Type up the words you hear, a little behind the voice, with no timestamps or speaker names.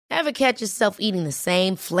Ever catch yourself eating the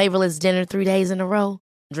same flavorless dinner 3 days in a row?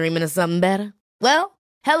 Dreaming of something better? Well,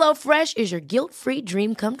 HelloFresh is your guilt-free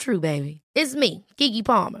dream come true, baby. It's me, Keke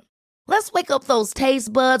Palmer. Let's wake up those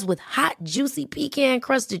taste buds with hot, juicy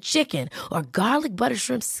pecan-crusted chicken or garlic butter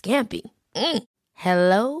shrimp scampi.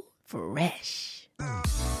 Hello Fresh.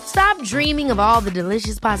 Stop dreaming of all the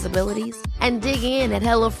delicious possibilities and dig in at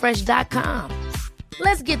HelloFresh.com.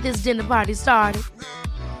 Let's get this dinner party started.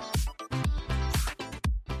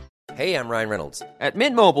 Hey, I'm Ryan Reynolds. At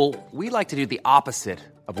Mint Mobile, we like to do the opposite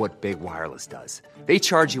of what Big Wireless does. They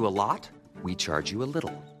charge you a lot, we charge you a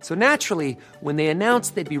little. So naturally, when they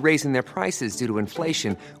announced they'd be raising their prices due to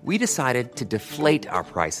inflation, we decided to deflate our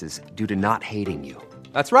prices due to not hating you.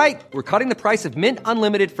 That's right. We're cutting the price of Mint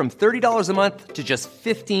Unlimited from $30 a month to just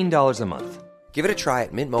 $15 a month. Give it a try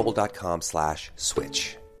at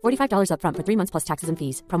mintmobile.com/switch. $45 up front for 3 months plus taxes and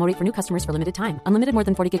fees. Promo rate for new customers for limited time. Unlimited more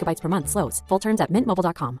than 40 gigabytes per month. Slows full terms at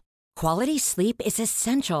mintmobile.com. Quality sleep is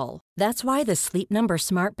essential. That's why the Sleep Number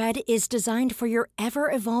Smart Bed is designed for your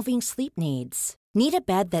ever-evolving sleep needs. Need a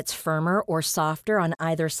bed that's firmer or softer on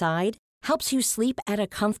either side? Helps you sleep at a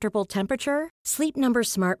comfortable temperature? Sleep Number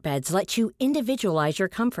Smart Beds let you individualize your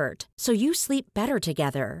comfort, so you sleep better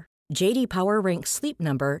together. J.D. Power ranks Sleep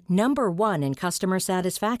Number number 1 in customer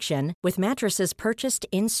satisfaction with mattresses purchased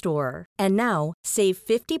in-store. And now, save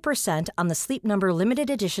 50% on the Sleep Number Limited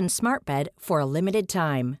Edition Smart Bed for a limited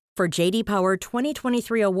time. For J.D. Power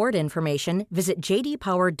 2023 award information, visit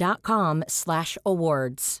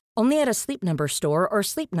jdpower.com/awards. Only at a Sleep Number store or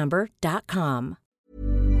sleepnumber.com.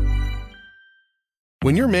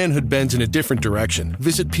 When your manhood bends in a different direction,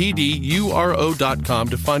 visit PDURO.com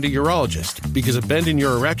to find a urologist, because a bend in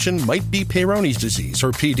your erection might be Peyronie's disease,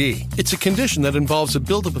 or PD. It's a condition that involves a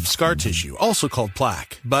buildup of scar tissue, also called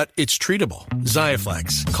plaque, but it's treatable.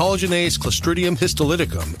 Xiaflex, collagenase Clostridium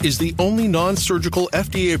histolyticum, is the only non-surgical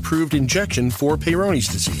FDA-approved injection for Peyronie's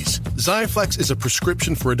disease. Xiaflex is a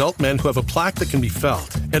prescription for adult men who have a plaque that can be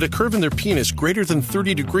felt and a curve in their penis greater than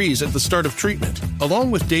 30 degrees at the start of treatment. Along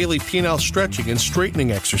with daily penile stretching and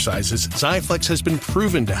straightening exercises, Xiaflex has been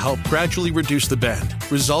proven to help gradually reduce the bend.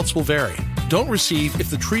 Results will vary. Don't receive if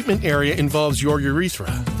the treatment area involves your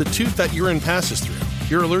urethra, the tooth that urine passes through,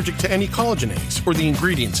 you're allergic to any collagenase, or the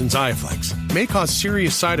ingredients in Xiaflex. May cause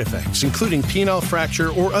serious side effects, including penile fracture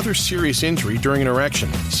or other serious injury during an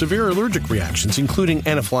erection, severe allergic reactions, including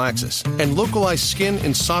anaphylaxis, and localized skin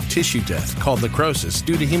and soft tissue death called necrosis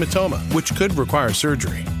due to hematoma, which could require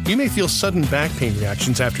surgery. You may feel sudden back pain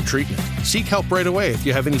reactions after treatment. Seek help right away if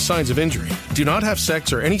you have any signs of injury. Do not have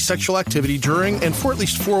sex or any sexual activity during and for at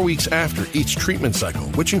least 4 weeks after each treatment cycle,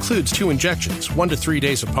 which includes 2 injections, 1 to 3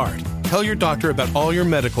 days apart. Tell your doctor about all your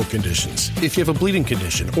medical conditions. If you have a bleeding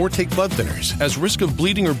condition or take blood thinners, as risk of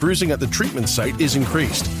bleeding or bruising at the treatment site is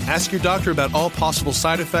increased. Ask your doctor about all possible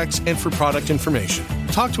side effects and for product information.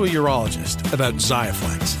 Talk to a urologist about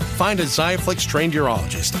Xiaflex. Find a Xiaflex-trained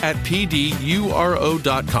urologist at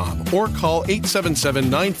pduro.com or call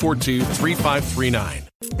 877-942-3539.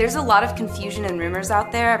 There's a lot of confusion and rumors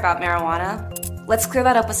out there about marijuana. Let's clear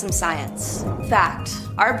that up with some science. Fact,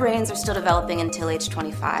 our brains are still developing until age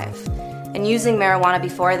 25. And using marijuana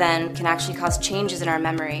before then can actually cause changes in our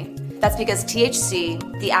memory. That's because THC,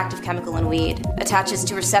 the active chemical in weed, attaches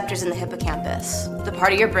to receptors in the hippocampus, the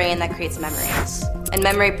part of your brain that creates memories. And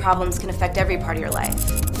memory problems can affect every part of your life.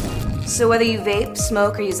 So whether you vape,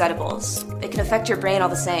 smoke, or use edibles, it can affect your brain all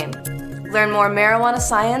the same. Learn more marijuana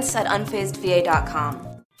science at unfazedva.com.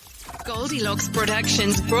 Goldilocks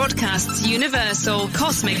Productions broadcasts universal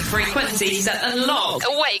cosmic frequencies that unlock,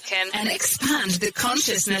 awaken, and expand the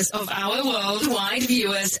consciousness of our worldwide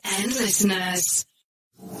viewers and listeners.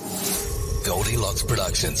 Goldilocks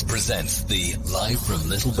Productions presents the Live from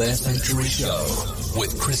Little Bear Sanctuary show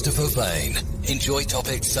with Christopher Bain. Enjoy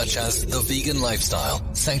topics such as the vegan lifestyle,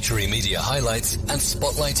 sanctuary media highlights, and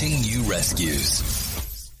spotlighting new rescues.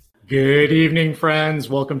 Good evening, friends.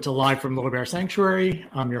 Welcome to Live from Little Bear Sanctuary.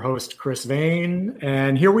 I'm your host, Chris Vane,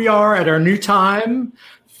 and here we are at our new time,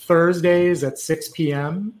 Thursdays at 6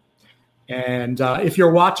 p.m. And if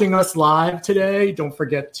you're watching us live today, don't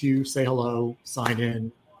forget to say hello, sign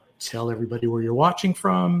in, tell everybody where you're watching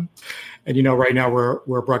from. And, you know, right now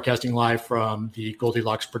we're broadcasting live from the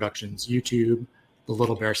Goldilocks Productions YouTube, the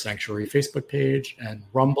Little Bear Sanctuary Facebook page, and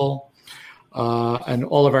Rumble. And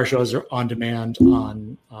all of our shows are on demand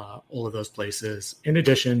on all of those places, in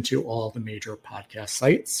addition to all the major podcast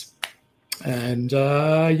sites. And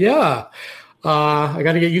I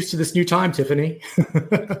got to get used to this new time, Tiffany.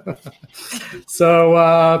 So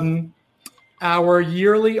our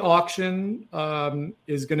yearly auction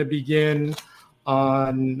is going to begin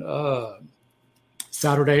on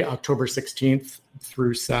Saturday, October 16th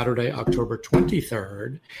through Saturday, October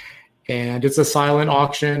 23rd. And it's a silent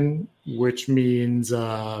auction, which means,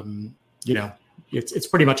 it's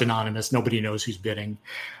pretty much anonymous. Nobody knows who's bidding.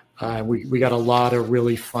 We got a lot of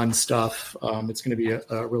really fun stuff. It's going to be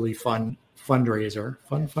a really fun fundraiser.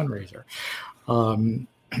 And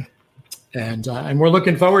we're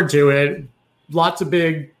looking forward to it. Lots of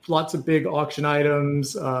big auction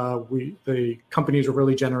items. The companies are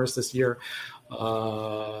really generous this year.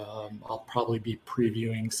 I'll probably be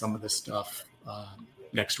previewing some of this stuff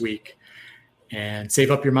next week, and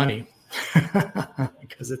save up your money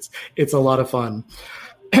because it's a lot of fun.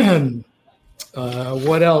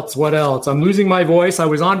 What else? I'm losing my voice. I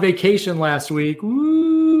was on vacation last week.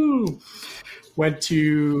 Woo! Went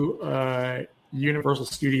to Universal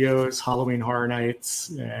Studios Halloween Horror Nights,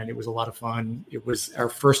 and it was a lot of fun. It was our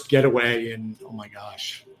first getaway in,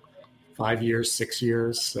 5 years, 6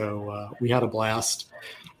 years. So we had a blast.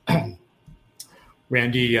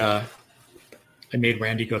 Randy, I made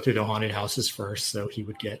Randy go through the haunted houses first, so he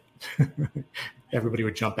would get, everybody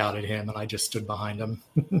would jump out at him, and I just stood behind him.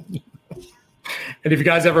 And if you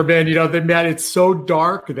guys ever been, it's so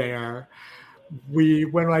dark there.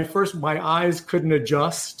 My eyes couldn't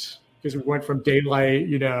adjust because we went from daylight,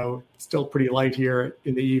 still pretty light here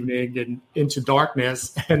in the evening, and into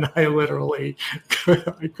darkness. And I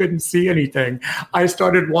couldn't see anything. I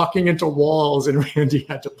started walking into walls, and Randy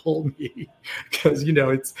had to pull me because,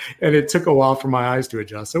 it took a while for my eyes to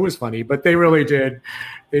adjust. So it was funny, but they really did.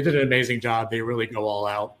 They did an amazing job. They really go all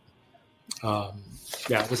out.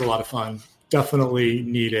 It was a lot of fun. Definitely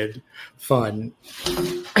needed fun.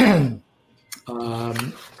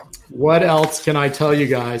 What else can I tell you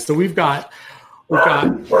guys? So we've got,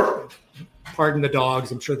 pardon the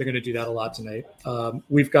dogs. I'm sure they're going to do that a lot tonight.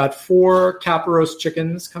 We've got 4 Capros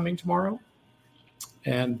chickens coming tomorrow.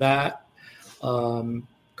 And that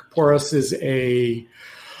Capros is a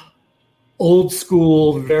old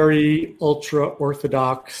school, very ultra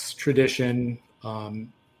Orthodox tradition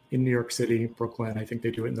in New York City, Brooklyn. I think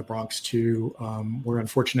they do it in the Bronx too, where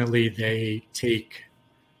unfortunately they take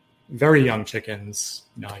very young chickens.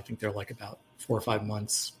 I think they're like about 4 or 5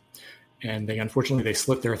 months. And unfortunately they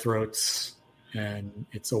slit their throats. And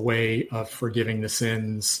it's a way of forgiving the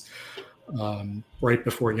sins right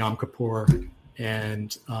before Yom Kippur.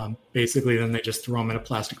 And basically then they just throw them in a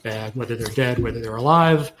plastic bag, whether they're dead, whether they're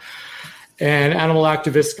alive. And animal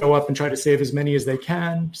activists go up and try to save as many as they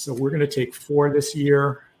can. So we're going to take 4 this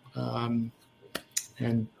year. And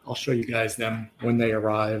I'll show you guys them when they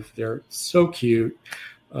arrive. They're so cute.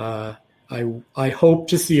 I hope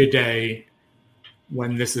to see a day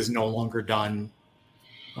when this is no longer done.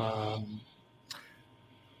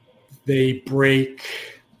 They break,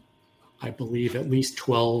 I believe, at least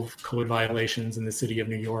 12 code violations in the city of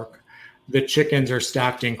New York. The chickens are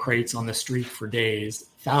stacked in crates on the street for days,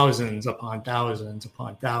 thousands upon thousands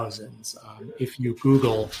upon thousands. If you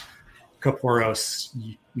Google Capros,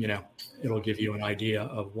 it'll give you an idea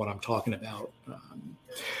of what I'm talking about.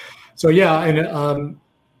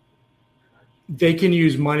 They can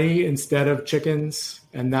use money instead of chickens,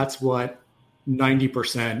 and that's what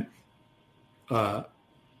 90%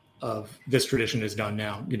 of this tradition is done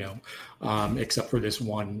now, except for this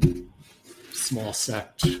one small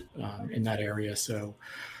sect in that area. So,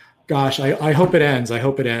 gosh, I hope it ends.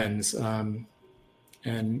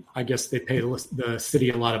 And I guess they pay the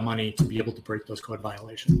city a lot of money to be able to break those code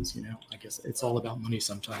violations. I guess it's all about money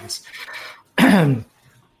sometimes.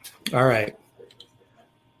 All right.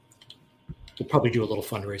 We'll probably do a little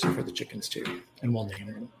fundraiser for the chickens too, and we'll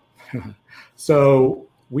name them. So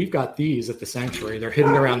we've got these at the sanctuary. They're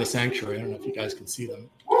hidden around the sanctuary. I don't know if you guys can see them.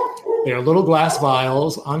 They're little glass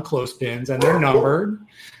vials on clothespins, and they're numbered.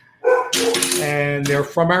 And they're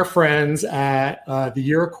from our friends at the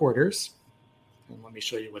Year of Quarters. And let me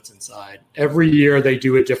show you what's inside. Every year they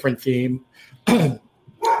do a different theme.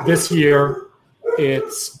 This year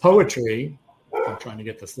it's poetry. I'm trying to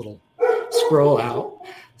get this little scroll out.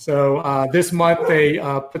 So this month they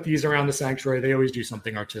put these around the sanctuary. They always do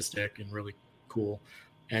something artistic and really cool.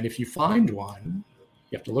 And if you find one,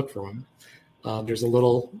 you have to look for them. There's a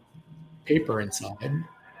little paper inside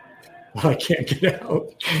that I can't get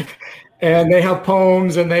out. And they have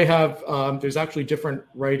poems, and they have, there's actually different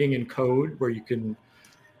writing and code where you can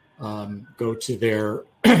go to their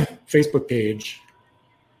Facebook page.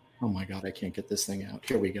 Oh my God, I can't get this thing out.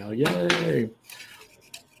 Here we go. Yay.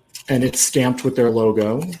 And it's stamped with their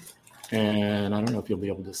logo. And I don't know if you'll be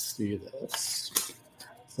able to see this.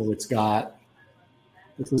 So it's got,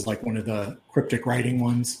 this is like one of the cryptic writing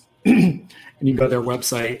ones. And you go to their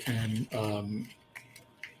website and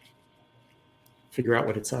figure out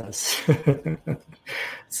what it says.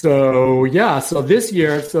 So this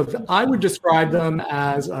year, I would describe them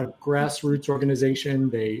as a grassroots organization.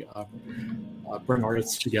 They bring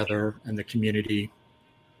artists together in the community.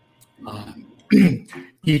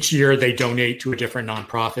 Each year they donate to a different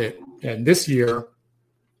nonprofit. And this year,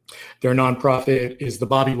 their nonprofit is the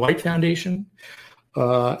Bobby White Foundation.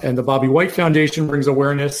 And the Bobby White Foundation brings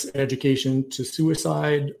awareness and education to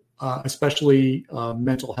suicide, especially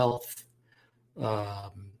mental health,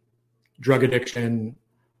 drug addiction,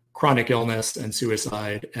 chronic illness, and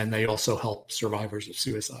suicide. And they also help survivors of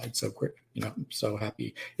suicide. So, I'm so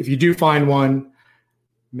happy. If you do find one,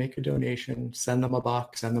 make a donation, send them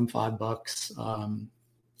 $1, send them $5.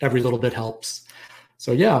 Every little bit helps.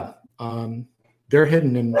 So they're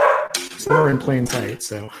hidden in somewhere in plain sight.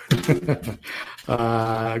 So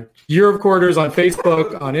Year of Quarters on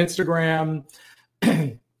Facebook, on Instagram.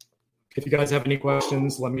 If you guys have any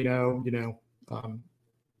questions, let me know.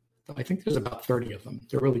 I think there's about 30 of them.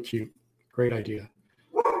 They're really cute. Great idea.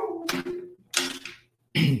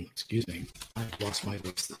 Excuse me. I've lost my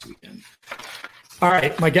voice this weekend. All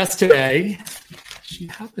right. My guest today, she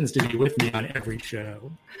happens to be with me on every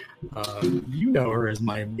show. You know her as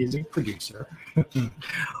my amazing producer.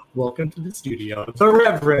 Welcome to the studio, the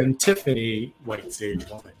Reverend Tiffany Whitesage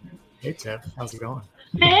Woman. Hey, Tiff. How's it going?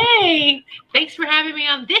 Hey. Thanks for having me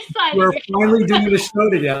on this side. We're finally doing the show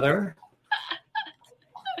together.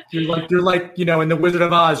 You're like, in the Wizard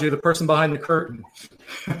of Oz, you're the person behind the curtain.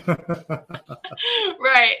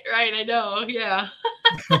 Right. I know. Yeah.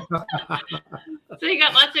 So you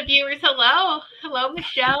got lots of viewers. Hello,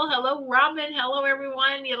 Michelle. Hello, Robin. Hello,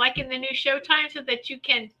 everyone. You liking the new show time so that you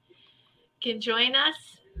can join us?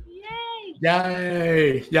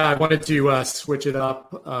 Yay. Yeah, I wanted to switch it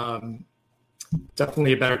up.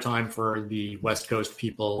 Definitely a better time for the West Coast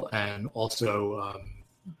people, and also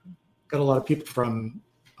got a lot of people from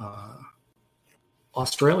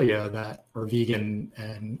Australia that are vegan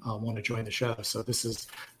and want to join the show. So this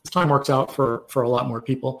time works out for a lot more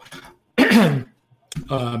people.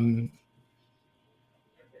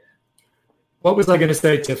 What was I going to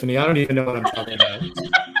say, Tiffany? I don't even know what I'm talking about.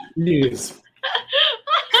 Jeez.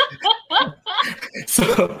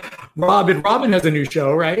 So Robin has a new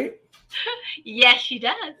show, right? Yes, she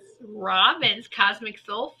does. Robin's Cosmic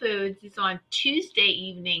Soul Foods is on Tuesday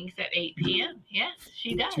evenings at 8 p.m. Yes,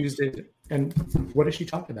 she does. Tuesday. And what does she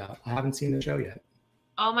talk about? I haven't seen the show yet.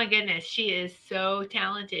 Oh my goodness, she is so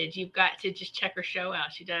talented. You've got to just check her show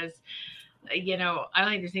out. She does, I don't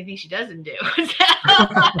think there's anything she doesn't do.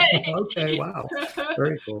 Okay, wow.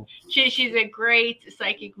 Very cool. She's a great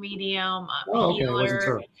psychic medium,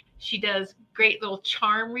 healer. She does great little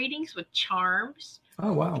charm readings with charms.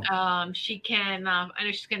 Oh, wow. She can, I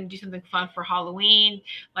know she's going to do something fun for Halloween,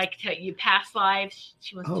 like tell you past lives.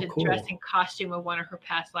 She wants to dress in costume of one of her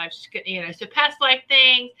past lives, so past life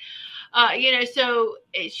things, so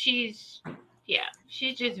she's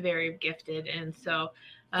just very gifted. And so.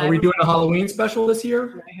 Are we doing a Halloween special this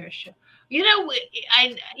year?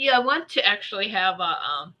 I want to actually have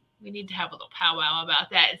we need to have a little powwow about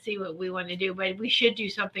that and see what we want to do, but we should do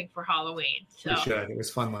something for Halloween. So. We should. It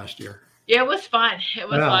was fun last year. Yeah, it was fun. It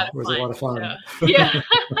was a lot of fun. So, yeah.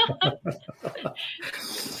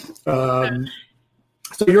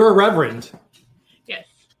 So you're a reverend. Yes.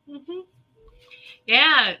 Mm-hmm.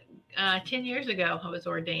 Yeah. 10 years ago, I was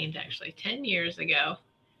ordained, actually. 10 years ago.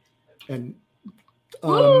 And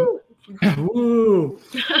woo!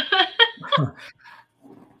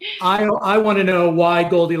 I want to know why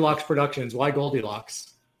Goldilocks Productions. Why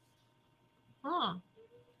Goldilocks? Oh,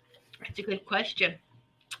 that's a good question.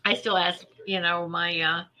 I still ask,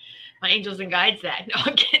 my angels and guides that. No,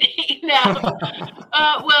 I'm kidding. No.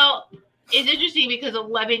 Well, it's interesting because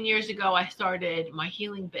 11 years ago, I started my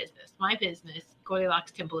healing business,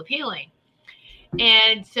 Goldilocks Temple of Healing.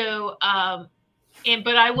 And so,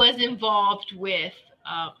 but I was involved with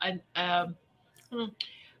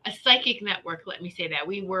a psychic network. Let me say that.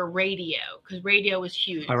 We were radio, because radio was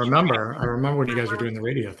huge. I remember when you guys were doing the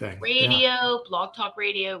radio thing. Blog Talk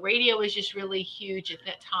Radio. Radio was just really huge at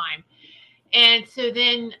that time. And so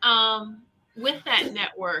then with that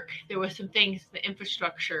network, there was some things, the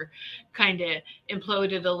infrastructure kind of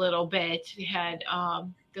imploded a little bit. We had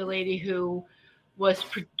the lady who was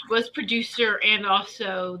producer and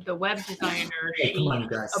also the web designer. She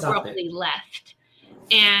abruptly left.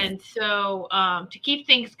 And so to keep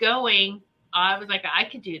things going, I was like, I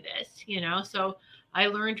could do this, So I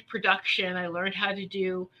learned production. I learned how to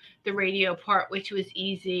do the radio part, which was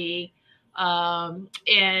easy. And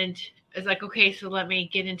I was like, okay, so let me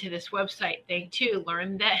get into this website thing too.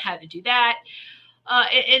 Learn how to do that.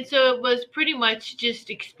 And so it was pretty much just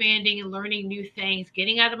expanding and learning new things,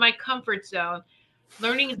 getting out of my comfort zone,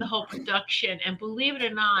 learning the whole production. And believe it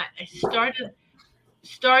or not, I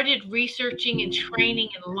started researching and training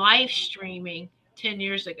and live streaming 10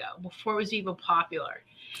 years ago, before it was even popular.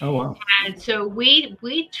 Oh, wow. And so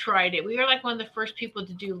we tried it. We were like one of the first people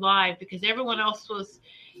to do live, because everyone else was,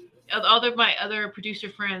 my other producer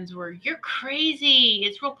friends were, you're crazy.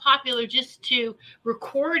 It's real popular just to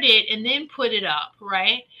record it and then put it up,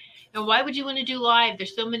 right? And why would you want to do live?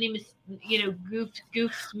 There's so many,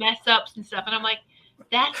 goofs, mess ups and stuff. And I'm like,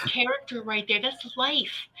 that's character right there. That's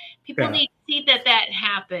life. People need to see that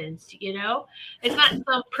happens, It's not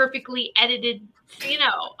some perfectly edited,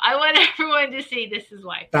 I want everyone to see this is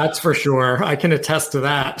life. That's for sure. I can attest to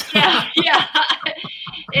that. Yeah.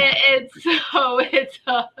 And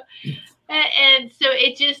so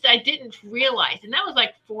it just, I didn't realize, and that was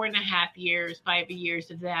like 5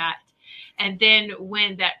 years of that. And then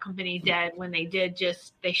when that company did,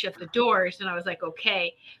 they shut the doors, and I was like,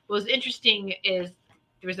 okay. What was interesting is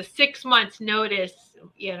there was a 6 months notice,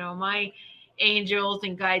 my angels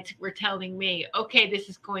and guides were telling me, okay, this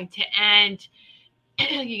is going to end.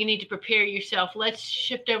 You need to prepare yourself. Let's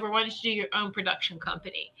shift over. Why don't you do your own production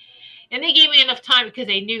company? And they gave me enough time, because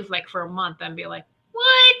they knew like for a month I'd be like,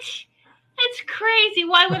 what? That's crazy.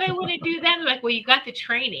 Why would I want to do that? They're like, well, you got the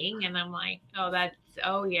training. And I'm like,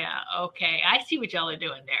 oh yeah. Okay. I see what y'all are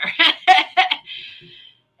doing there.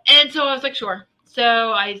 And so I was like, sure.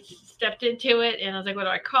 So I stepped into it, and I was like, what do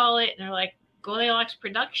I call it? And they're like, Goldilocks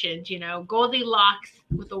Productions, Goldilocks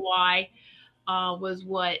with a Y was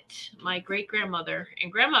what my great-grandmother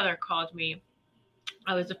and grandmother called me.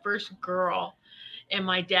 I was the first girl in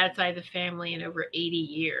my dad's side of the family in over 80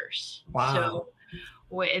 years. Wow. So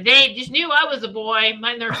they just knew I was a boy.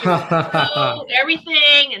 My nurse was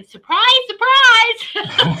everything, and surprise.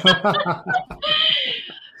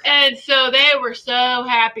 And so they were so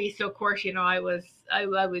happy. So of course, I was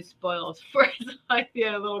spoiled for like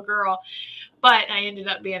a little girl, but I ended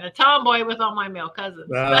up being a tomboy with all my male cousins.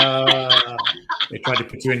 They tried to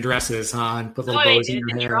put you in dresses, huh? And put little bows in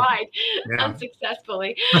your hair. Tried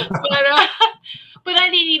unsuccessfully, but I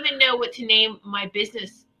didn't even know what to name my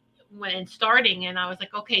business when starting. And I was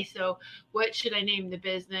like, okay, so what should I name the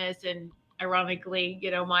business? And ironically,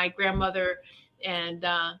 my grandmother and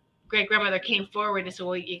great-grandmother came forward and said,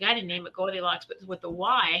 well, you got to name it Goldilocks, but with a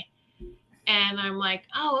Y. And I'm like,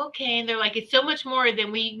 oh, okay. And they're like, it's so much more than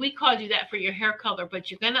we called you that for your hair color, but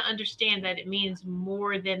you're going to understand that it means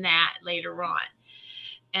more than that later on.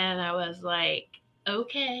 And I was like,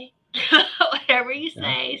 okay, whatever you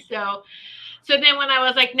say. So then when I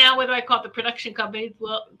was like, now what do I call the production company?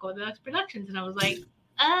 Well, Goldilocks Productions. And I was like,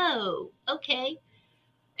 oh, okay.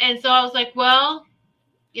 And so I was like, well,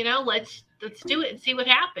 let's do it and see what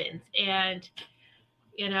happens. And,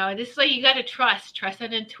 this is like, you got to trust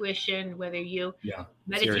that intuition, whether you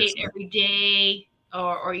meditate every day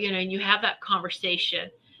or, and you have that conversation.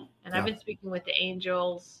 And I've been speaking with the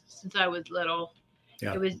angels since I was little.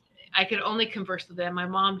 Yeah. I could only converse with them. My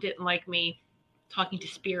mom didn't like me talking to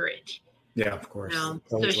spirit. Yeah, of course. So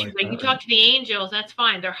she's like, you talk to the angels, that's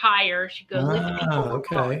fine. They're higher. She goes, leave the people alone.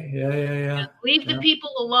 Okay. Yeah. Leave the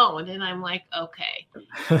people alone. And I'm like, okay.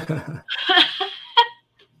 So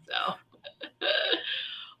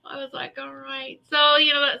I was like, all right. So,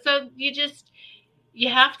 so you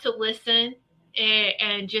have to listen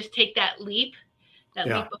and just take that leap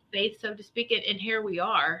of faith, so to speak. And here we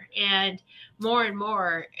are. And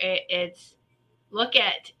more, it's, look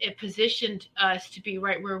at it positioned us to be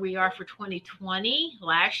right where we are for 2020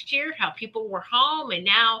 last year, how people were home. And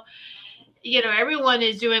now, everyone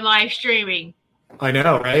is doing live streaming. I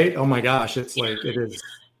know, right? Oh my gosh. It's like, it is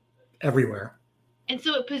everywhere. And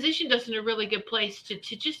so it positioned us in a really good place to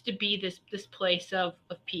be this place of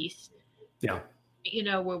peace. Yeah.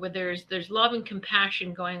 Where there's love and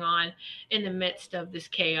compassion going on in the midst of this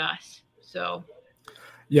chaos. So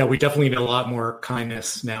yeah, we definitely need a lot more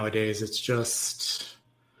kindness nowadays. It's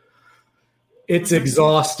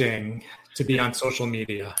exhausting to be on social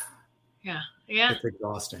media. Yeah. It's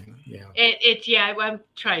exhausting. Yeah. I'm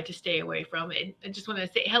trying to stay away from it. I just want to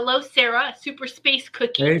say hello, Sarah, Super Space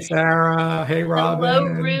Cookie. Hey, Sarah. Hey, Robin. Hello,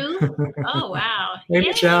 Ruth. Oh, wow. Hey,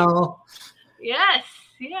 Michelle. Yes.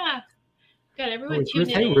 Yeah. Got everyone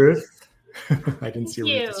tuning in. Hey, Ruth. I didn't see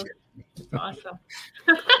Ruth. Awesome.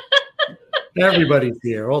 Everybody's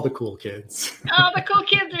here. All the cool kids. All the cool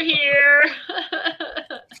kids are here.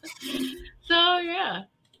 So, yeah.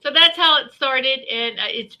 So that's how it started. And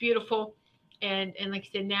it's beautiful. And like I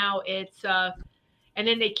said, now it's, and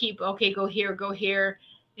then they keep, okay, go here.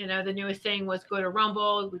 the newest thing was go to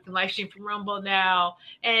Rumble. We can live stream from Rumble now.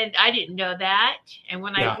 And I didn't know that. And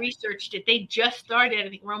when I researched it, they just started, I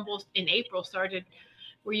think Rumble in April started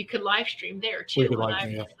where you could live stream there too. And I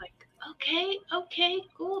was like, okay,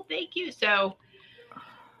 cool. Thank you. So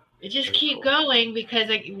it just keep going because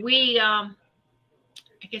we, I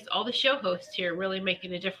guess all the show hosts here really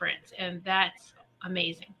making a difference. And that's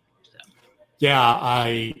amazing. So. Yeah,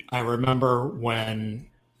 I remember when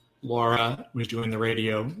Laura was doing the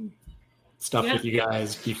radio stuff with you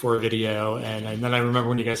guys before video. And then I remember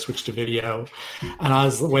when you guys switched to video.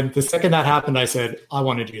 And when the second that happened, I said, I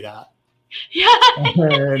want to do that. Yeah.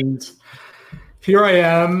 And here I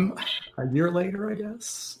am a year later, I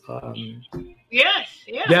guess. Yes.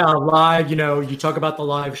 Yeah. Yeah. Live, you talk about the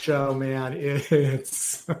live show, man.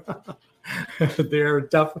 It's,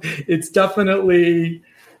 it's definitely,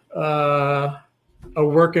 a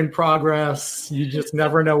work in progress. You just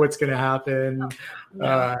never know what's going to happen.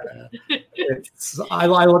 I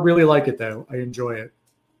really like it though. I enjoy it.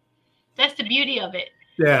 That's the beauty of it.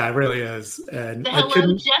 Yeah, it really is. And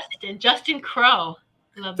hello, Justin Crow.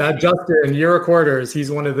 Love that Justin, Year of Quarters.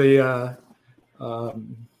 He's one of the.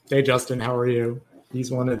 Hey, Justin, how are you?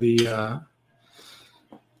 He's one of the.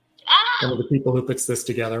 One of the people who puts this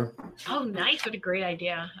together. Oh, nice. What a great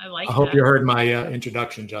idea. I hope you heard my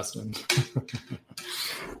introduction, Justin.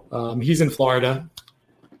 He's in Florida.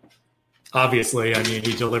 Obviously,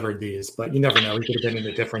 he delivered these, but you never know. He could have been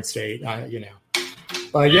in a different state,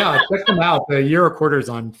 But yeah, check them out. The Year of Quarters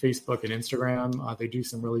on Facebook and Instagram. They do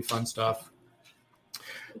some really fun stuff.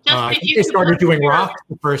 I think they started doing rocks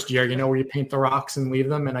the first year, where you paint the rocks and leave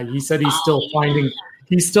them. And he said he's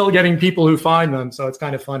still getting people who find them. So it's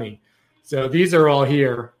kind of funny. So these are all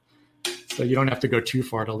here. So you don't have to go too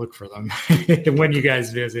far to look for them when you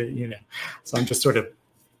guys visit, So I'm just sort of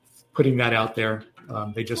putting that out there.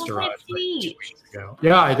 They just arrived 2 weeks ago.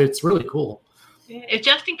 Yeah, it's really cool. If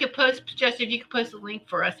Justin could post, if you could post a link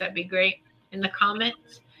for us, that'd be great in the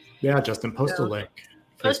comments. Yeah, Justin, post a link.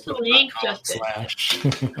 Post a link, Justin.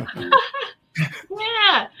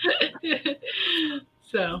 Yeah.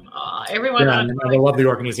 So everyone. Yeah, I love the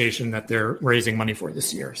organization that they're raising money for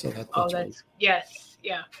this year. So that's really yes,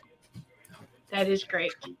 yeah. That is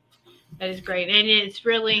great. That is great, and it's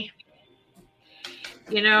really,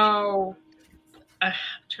 I'm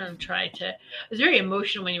trying to. I was very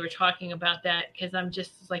emotional when you were talking about that because I'm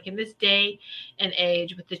just like in this day and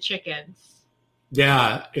age with the chickens.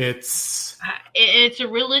 Yeah, it's a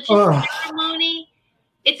religious ceremony.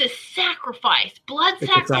 It's a sacrifice, blood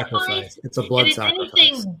sacrifice. It's a blood sacrifice. It's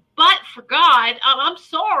anything but for God. I'm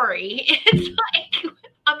sorry. It's like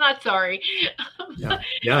I'm not sorry.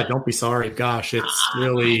 Yeah. Don't be sorry. Gosh, it's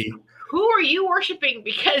really. Who are you worshiping?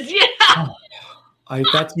 Because I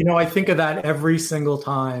think of that every single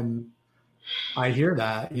time I hear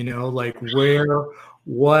that.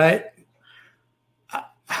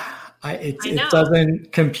 It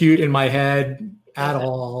doesn't compute in my head at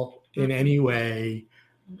all in any way.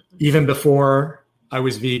 Even before I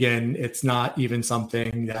was vegan, it's not even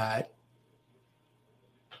something that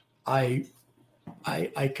I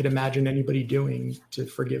could imagine anybody doing to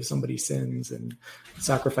forgive somebody's sins and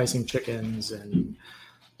sacrificing chickens and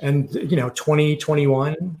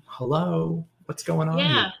 2021. Hello, what's going on?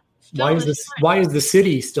 Yeah. Here? Why is the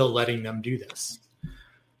city still letting them do this?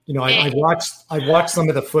 I watched some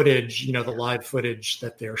of the footage, the live footage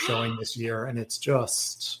that they're showing this year, and it's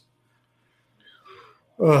just,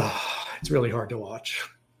 it's really hard to watch.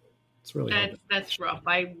 It's really that's rough.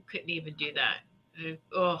 I couldn't even do that.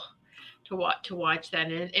 To watch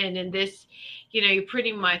that, and in this, you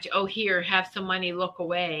pretty much here, have some money, look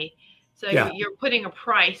away. So you're putting a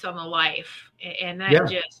price on the life, and that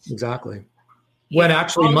exactly. When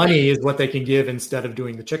actually money is what they can give instead of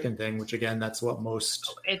doing the chicken thing, which again, that's what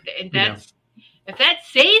most. And that's if that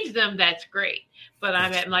saves them, that's great. But I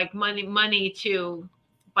meant like money to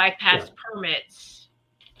bypass permits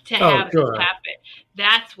to have this happen.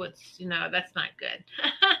 That's what's that's not good.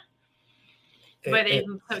 But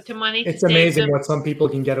to money, it's amazing what some people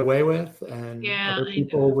can get away with, and other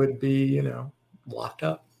people would be locked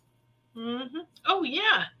up. Mm-hmm. Oh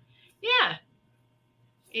yeah.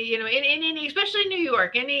 In especially in New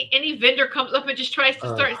York, any vendor comes up and just tries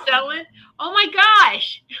to start selling. Oh my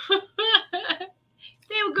gosh,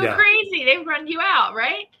 they would go crazy. They would run you out,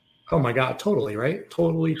 right? Oh my God, totally, right?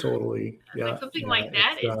 Totally. Yeah, like something like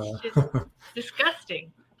that. It's just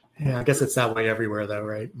disgusting. Yeah, I guess it's that way everywhere, though,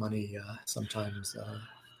 right? Money sometimes is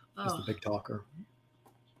the big talker.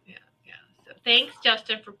 Yeah. So thanks,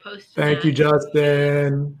 Justin, for posting. Thank you,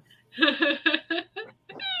 Justin.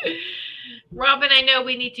 Robin, I know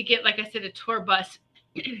we need to get, like I said, a tour bus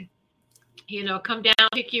come down,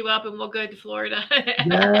 pick you up, and we'll go to Florida.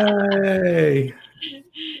 Yay!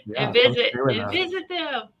 And visit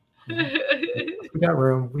them. We got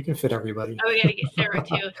room. We can fit everybody. Oh, we got to get Sarah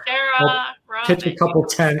too. Sarah, pitch a couple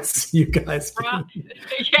tents. You guys. Yeah,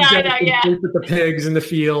 I know. Yeah. Sleep with the pigs in the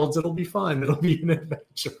fields. It'll be fun. It'll be an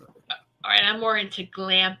adventure. All right, I'm more into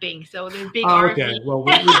glamping. So the big okay. Well,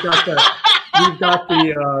 we've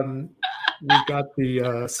got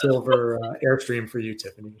the silver Airstream for you,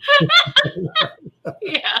 Tiffany.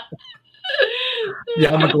 Yeah.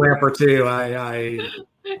 Yeah, I'm a glamper too.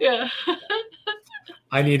 Yeah.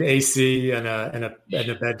 I need AC and a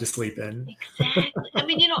bed to sleep in. Exactly. I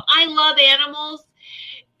mean, I love animals,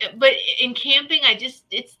 but in camping, it's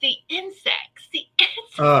the insects.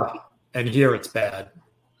 And here it's bad.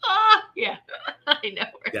 Yeah, I know.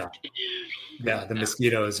 Yeah. The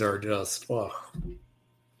mosquitoes are just.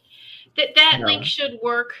 That link should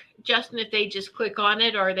work, Justin. If they just click on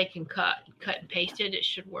it, or they can cut and paste it, it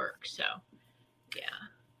should work. So, yeah.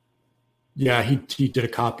 Yeah, he did a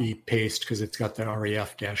copy paste because it's got the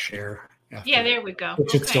REF share. Yeah, there we go. It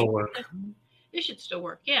should still work. It should still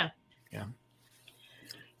work. Yeah. Yeah.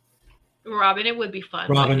 Robin, it would be fun.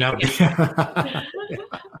 Robin, that would be.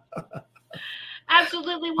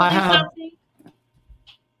 Absolutely, we'll do something.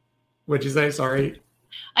 What'd you say? Sorry.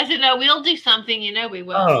 I said no. We'll do something. We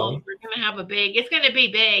will. Oh. We're gonna have it's gonna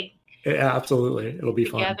be big. Yeah, absolutely. It'll be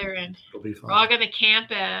fun. Together, and it'll be fun. We're all gonna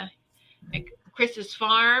camp at Chris's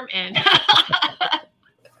farm and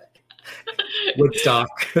Woodstock.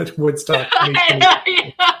 I know,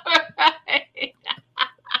 right.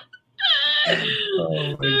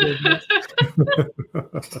 Oh my goodness.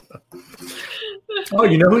 Oh,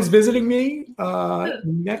 you know who's visiting me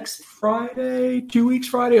next Friday? 2 weeks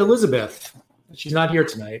Friday? Elizabeth. She's not here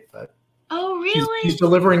tonight, but oh, really? She's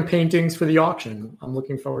delivering paintings for the auction. I'm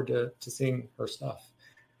looking forward to seeing her stuff.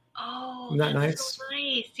 Oh, isn't that nice? So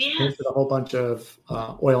nice, yes. Painted a whole bunch of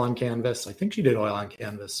oil on canvas. I think she did oil on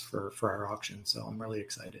canvas for our auction, so I'm really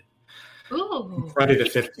excited. Ooh, Friday the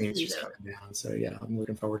 15th, she's coming down. So yeah, I'm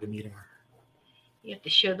looking forward to meeting her. You have to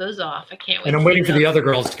show those off. I can't wait. And I'm waiting for the other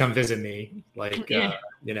girls to come visit me, like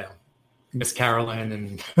Miss Carolyn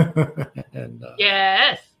and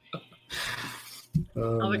yes.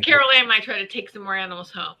 But Caroline might try to take some more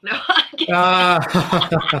animals home. No.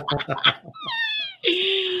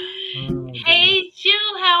 Hey,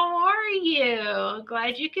 Jill, how are you?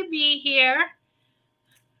 Glad you could be here.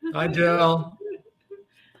 Hi, Jill.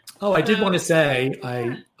 Oh, I did want to say,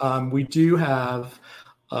 we do have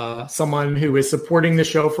someone who is supporting the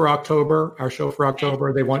show for October. Our show for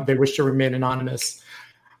October. They wish to remain anonymous.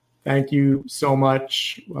 Thank you so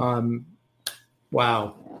much.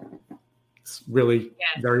 Wow. It's really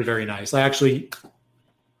very, very nice. I actually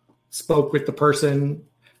spoke with the person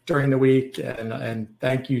during the week, and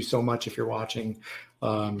thank you so much if you're watching.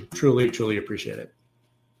 Truly, truly appreciate it.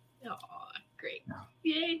 Oh, great.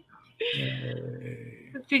 Yay.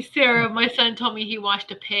 Let's see, Sarah, my son told me he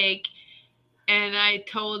watched a pig, and I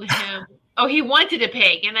told him, he wanted a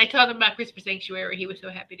pig, and I told him about Christmas Sanctuary. He was so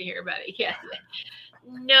happy to hear about it. Yeah.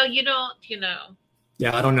 No, you don't,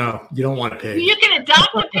 Yeah, I don't know. You don't want a pig. You can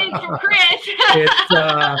adopt a pig for Chris.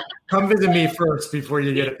 Come visit me first before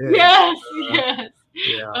you get a pig. Yes.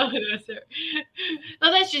 Yeah. Oh, no, sir.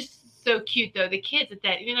 Well, that's just so cute, though. The kids at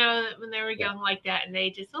that, when they were young like that, and they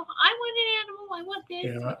just, I want an animal. I want this.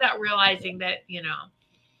 Without realizing that,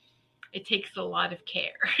 it takes a lot of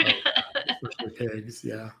care. Especially pigs,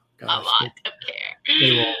 yeah. Gosh, a lot of care.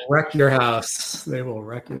 They will wreck your house.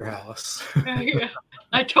 Yeah.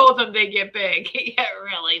 I told them they get big. Get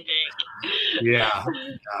really big. Yeah.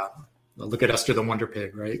 Well, look at Esther the Wonder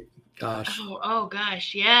Pig, right? Gosh. Oh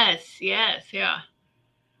gosh. Yes. Yeah.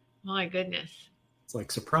 My goodness. It's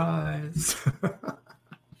like surprise.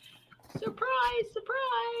 Surprise.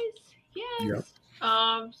 Yes. Yep.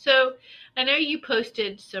 So I know you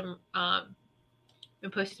posted some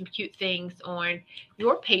cute things on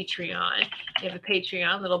your Patreon. You have a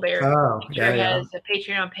Patreon, Little Bear. Has a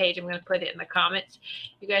Patreon page. I'm going to put it in the comments.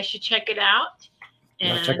 You guys should check it out.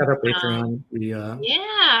 And, check out our Patreon. We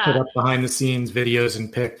put up behind the scenes videos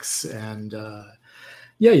and pics, and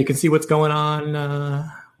you can see what's going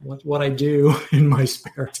on, what I do in my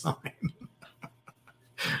spare time.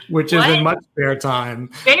 Which isn't much spare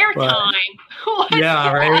time. Spare time?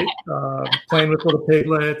 Yeah, right. Playing with little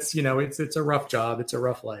piglets. It's a rough job. It's a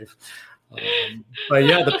rough life. But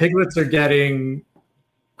yeah, the piglets are getting,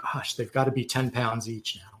 they've got to be 10 pounds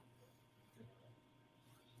each now.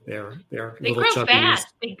 They're they grow chubbies.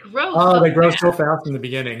 Fast. They grow. Oh, they grow so fast in the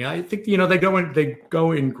beginning. I think they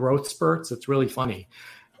go in growth spurts. It's really funny.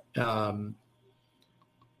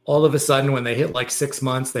 all of a sudden when they hit like 6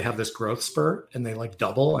 months, they have this growth spurt and they like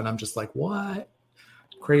double. And I'm just like, what?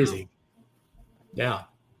 Crazy. Yeah.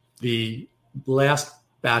 The last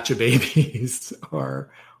batch of babies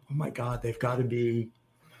are, oh my God, they got to be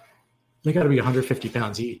 150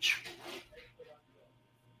 pounds each.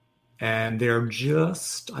 And they're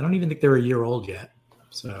just, I don't even think they're a year old yet.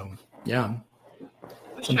 So yeah.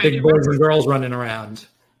 Some big boys and girls running around.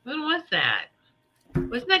 When was that?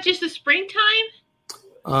 Wasn't that just the springtime?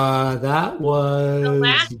 That was the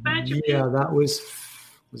last batch of that was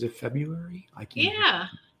it February?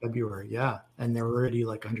 February, yeah. And they're already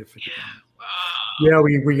like 150 pounds. Wow. Yeah,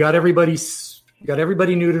 we got everybody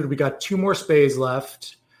neutered. We got 2 more spays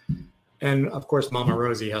left. And of course, Mama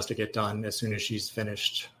Rosie has to get done as soon as she's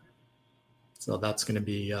finished. So that's going to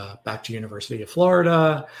be back to University of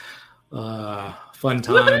Florida. Fun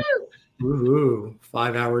time. Woohoo!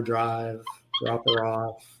 5-hour drive, drop her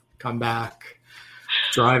off, come back,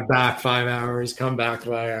 drive back 5 hours, come back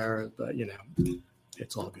 5 hours. But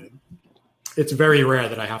it's all good. It's very rare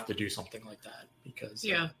that I have to do something like that because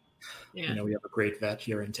we have a great vet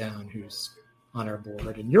here in town who's on our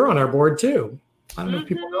board, and you're on our board too. I don't know if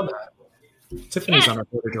people know that. Tiffany's on our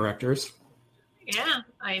board of directors. Yeah,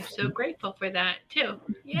 I am so grateful for that too.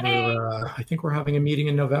 Yay! I think we're having a meeting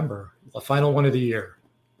in November, the final one of the year.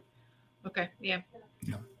 Okay, yeah.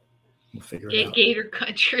 We'll figure it out. Gator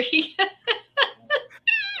country.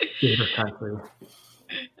 Gator country.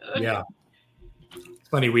 Yeah. It's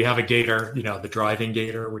funny, we have a gator, the driving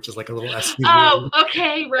gator, which is like a little SUV. Oh,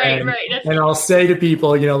 okay, right. And I'll say to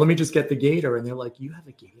people, let me just get the gator. And they're like, you have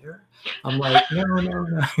a gator? I'm like, no.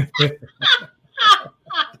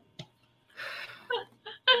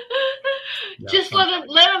 Just let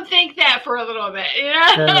them think that for a little bit,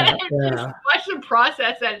 Just watch them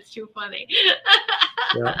process that. It's too funny.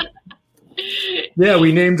 Yeah,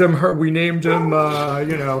 we named him Herbert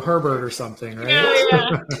or something, right?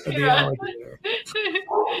 Yeah.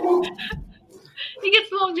 He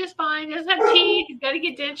gets along just fine. Doesn't have teeth. He's got to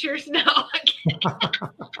get dentures. No.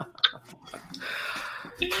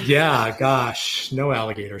 Yeah, gosh, no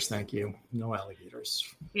alligators, thank you. No alligators.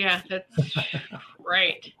 Yeah, that's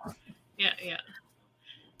right. Yeah.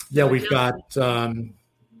 Yeah, we've got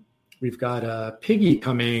a piggy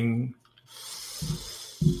coming.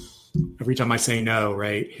 Every time I say no,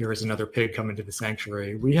 right? Here is another pig coming to the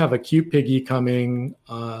sanctuary. We have a cute piggy coming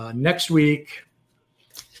next week.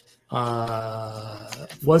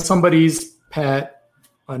 Was somebody's pet.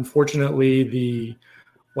 Unfortunately, the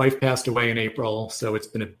wife passed away in April, so it's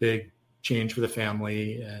been a big change for the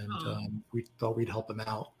family, and we thought we'd help him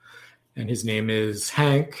out. And his name is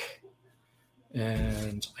Hank.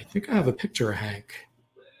 And I think I have a picture of Hank.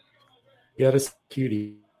 Yeah, that's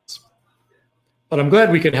cutie. But I'm glad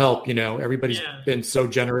we could help. Everybody's been so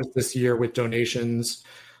generous this year with donations.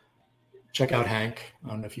 Check out Hank. I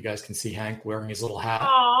don't know if you guys can see Hank wearing his little hat.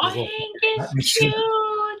 Oh, Hank is cute.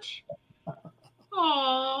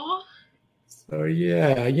 Oh. So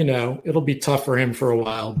yeah, it'll be tough for him for a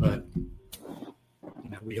while, but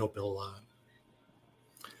we hope he'll.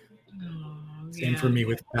 Same for me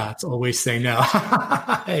with cats. Always say no.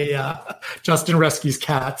 Hey, Justin rescues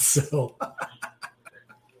cats, so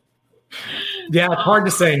yeah, it's hard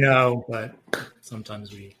to say no, but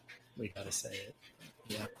sometimes we gotta say it.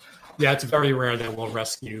 Yeah, it's very rare that we'll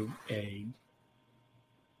rescue a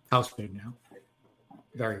house pig now.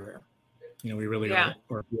 Very rare. We really are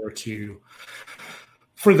here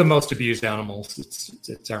for the most abused animals.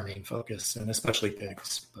 It's our main focus, and especially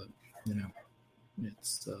pigs. But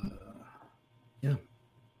it's.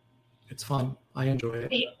 It's fun. I enjoy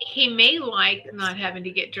it. He may like not having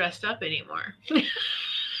to get dressed up anymore.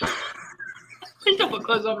 Don't put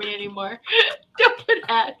clothes on me anymore. Don't put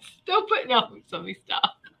hats. Don't put some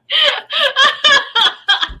stuff.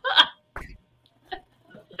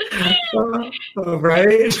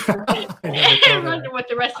 Right? I'm wondering what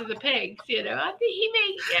the rest of the pigs, I think he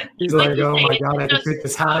may get. He's like, oh my God, I can take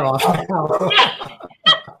this hat off now.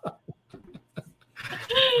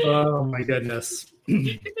 Oh my goodness.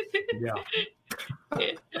 Yeah.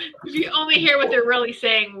 If you only hear what they're really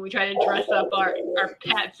saying when we try to dress up our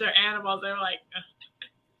pets or animals, they're like,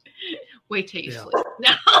 wait till you sleep.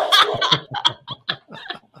 No.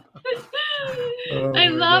 I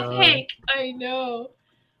love Hank. I know.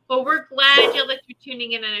 Well, we're glad that you're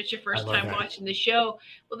tuning in and it's your first time watching the show.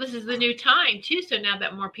 Well, this is the new time too, so now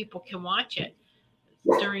that more people can watch it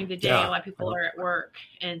during the day, a lot of people are at work,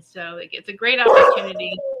 and so it's a great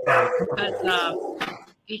opportunity because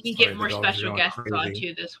you can get more special guests on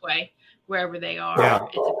too this way, wherever they are.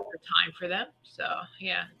 It's a better time for them. So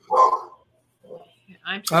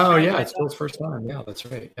Oh yeah, it's Phil's first time. Yeah, that's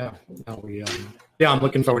right. Yeah, no, I'm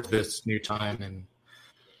looking forward to this new time,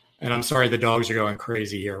 and I'm sorry the dogs are going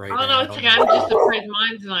crazy here right now. Oh no, it's okay. I'm just surprised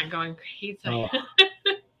mine's not going crazy. Oh.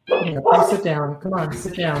 Come sit down. Come on,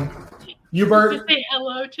 sit down. Hubert. Just say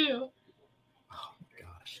hello too. Oh my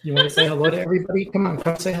gosh, you want to say hello to everybody? Come on,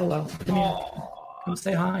 come say hello. Come here. Come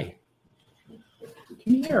say hi.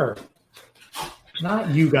 Come here. Not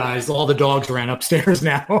you guys. All the dogs ran upstairs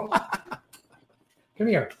now. Come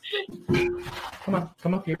here. Come on.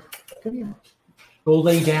 Come up here. Come here. Go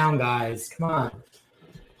lay down, guys. Come on.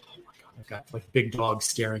 Oh my God. I've got like big dogs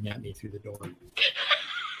staring at me through the door.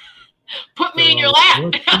 Put me in your lap.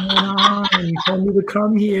 What's going on? You told me to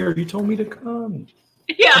come here. You told me to come.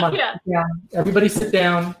 Yeah. Everybody sit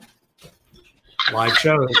down. Live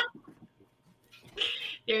show.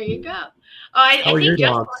 There you go. I think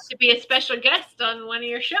Justin wants to be a special guest on one of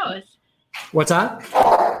your shows. What's that?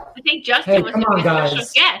 I think Justin wants to be a special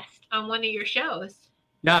guys. guest on one of your shows.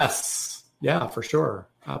 Yes. Yeah, for sure.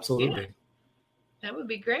 Absolutely. Yeah. That would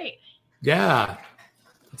be great. Yeah.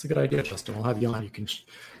 That's a good idea, Justin. We'll have you on.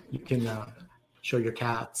 You can show your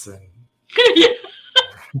cats, and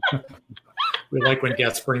we like when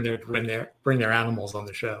guests bring their animals on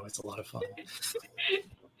the show. It's a lot of fun.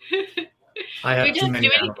 You don't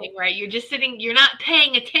do anything right. You're just sitting. You're not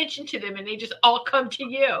paying attention to them, and they just all come to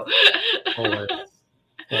you. Always.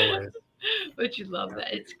 But you love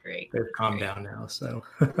that. It's great. They've calmed down now, so.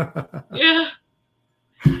 Yeah.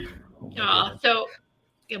 So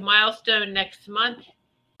a milestone next month.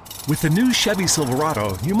 With the new Chevy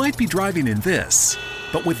Silverado, you might be driving in this.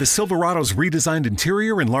 But with the Silverado's redesigned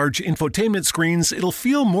interior and large infotainment screens, it'll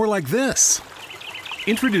feel more like this.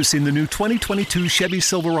 Introducing the new 2022 Chevy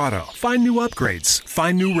Silverado. Find new upgrades.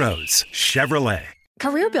 Find new roads. Chevrolet.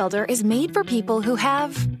 CareerBuilder is made for people who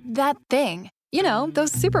have that thing. You know,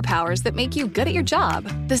 those superpowers that make you good at your job.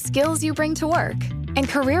 The skills you bring to work. And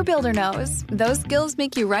CareerBuilder knows those skills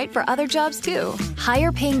make you right for other jobs too.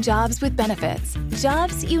 Higher paying jobs with benefits.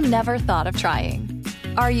 Jobs you never thought of trying.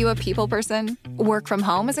 Are you a people person? Work from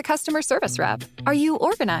home as a customer service rep? Are you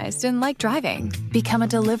organized and like driving? Become a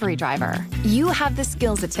delivery driver. You have the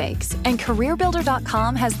skills it takes, and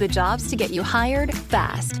CareerBuilder.com has the jobs to get you hired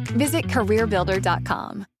fast. Visit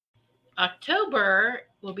CareerBuilder.com. October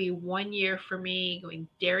will be 1 year for me going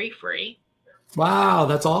dairy-free. Wow,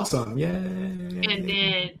 that's awesome. Yay. And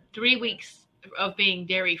then 3 weeks of being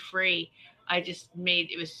dairy-free.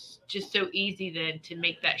 It was just so easy then to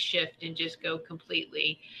make that shift and just go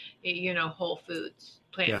completely, whole foods,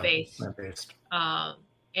 plant-based. Yeah, plant-based.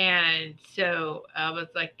 And so I was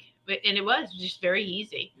like, and it was just very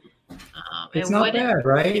easy. It's not bad,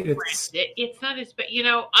 right? It's not as bad.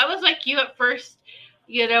 I was like you at first,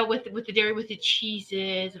 with the dairy, with the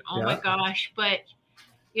cheeses and my gosh, but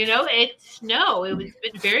it was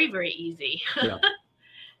been very, very easy. Yeah.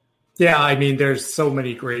 Yeah, I mean, there's so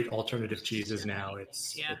many great alternative cheeses now.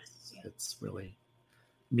 It's really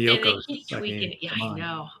Miyoko's. I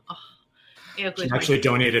know. Oh, she actually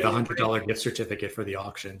donated a $100 gift certificate for the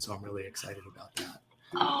auction, so I'm really excited about that.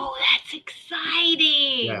 Oh, that's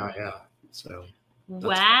exciting! Yeah. So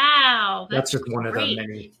wow, that's just one of the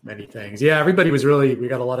many, many things. Yeah, we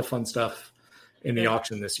got a lot of fun stuff in the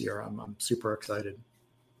auction this year. I'm super excited.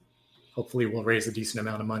 Hopefully, we'll raise a decent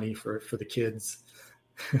amount of money for the kids.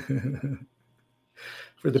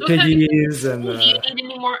 For the piggies and do you need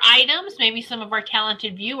any more items? Maybe some of our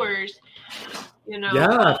talented viewers,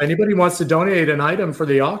 Yeah, if anybody wants to donate an item for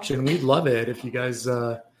the auction, we'd love it. If you guys,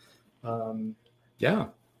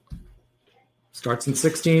 Starts on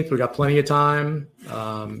 16th. We got plenty of time.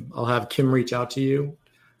 I'll have Kim reach out to you.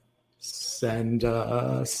 Send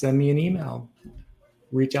me an email.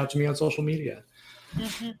 Reach out to me on social media.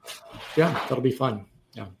 Mm-hmm. Yeah, that'll be fun.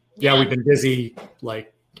 Yeah, we've been busy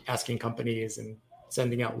like asking companies and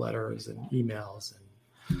sending out letters and emails,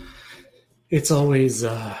 and it's always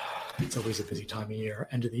a busy time of year.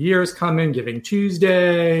 End of the year is coming, Giving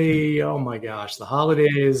Tuesday. Oh my gosh, the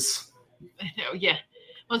holidays. I know, yeah.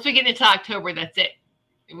 Once we get into October, that's it.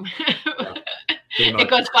 It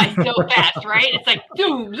goes by so fast, right? It's like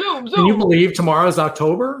zoom, zoom, zoom. Can you believe tomorrow's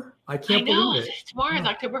October? I can't believe it. Tomorrow's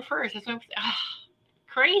October 1st. That's what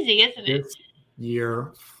crazy, isn't it? This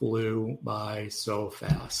year flew by so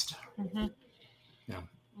fast. Mm-hmm. Yeah.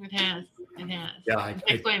 It has. Yeah.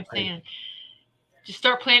 That's what I'm saying. Just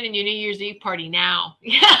start planning your New Year's Eve party now.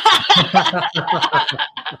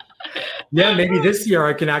 Yeah, maybe this year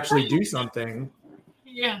I can actually do something.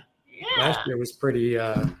 Yeah. Last year was pretty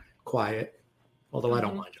quiet, although I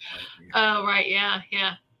don't mind it. Oh, right. Yeah.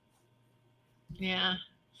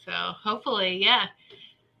 So hopefully,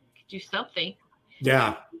 could do something.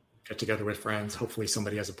 Yeah. get together with friends. Hopefully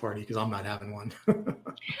somebody has a party because I'm not having one.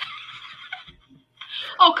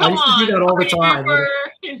 Oh, come I used on. to do that all the time. No.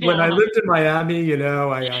 When I lived in Miami,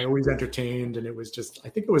 I always entertained, and it was just, I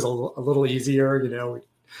think it was a little easier,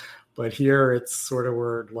 but here it's sort of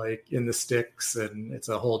we're like in the sticks and it's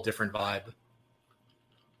a whole different vibe.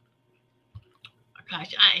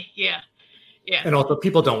 Gosh, yeah. And also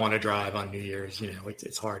people don't want to drive on New Year's,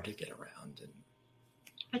 it's hard to get around. And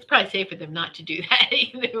it's probably safe for them not to do that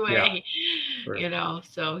either way,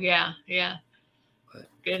 so yeah. But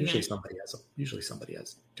usually somebody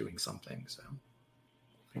has doing something, so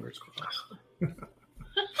fingers crossed.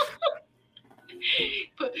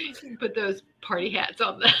 Put those party hats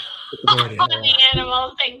on the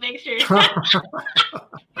animals, take pictures. Happy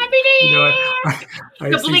New Year! I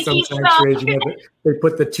see some sanctuaries, they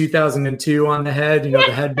put the 2002 on the head, the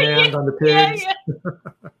headband on the pigs. Yeah.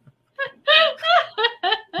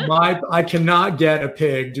 I cannot get a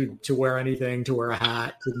pig to wear anything, to wear a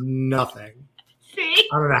hat, to nothing. See?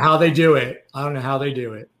 I don't know how they do it. I don't know how they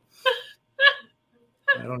do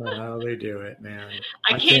it, man.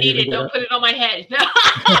 I can't eat it. Don't put it on my head. No.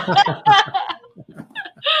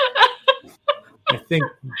 I think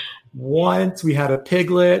once we had a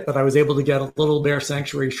piglet that I was able to get a Little Bear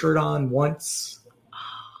Sanctuary shirt on once,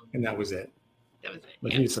 and that was it.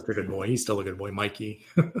 But he was such a good boy. He's still a good boy, Mikey.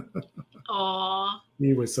 Aww.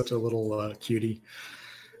 He was such a little cutie.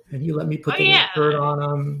 And he let me put the shirt on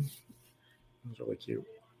him. It was really cute.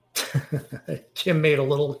 Kim made a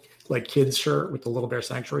little kids shirt with the Little Bear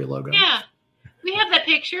Sanctuary logo. Yeah. We have that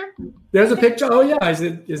picture. There's a picture. Oh yeah. Is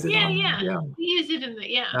it Yeah, on? yeah. We use it in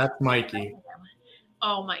the That's Mikey.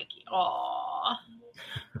 Oh, Mikey. Aw.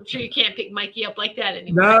 I'm sure you can't pick Mikey up like that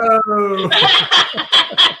anymore. No.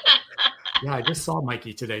 Yeah, I just saw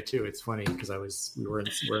Mikey today too. It's funny because we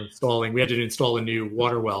had to install a new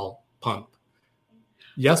water well pump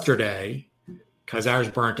yesterday because ours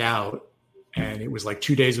burnt out and it was like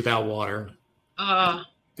 2 days without water.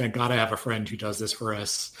 Thank God I have a friend who does this for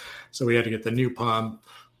us. So we had to get the new pump,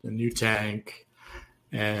 the new tank,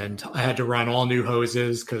 and I had to run all new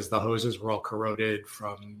hoses because the hoses were all corroded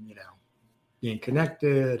from, being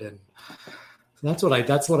connected. And so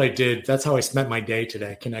that's what I did. That's how I spent my day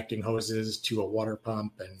today, connecting hoses to a water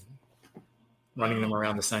pump and running them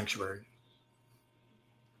around the sanctuary.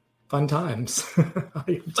 Fun times.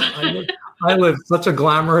 I live such a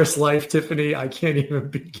glamorous life, Tiffany. I can't even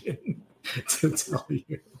begin to tell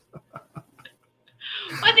you.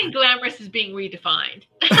 I think glamorous is being redefined.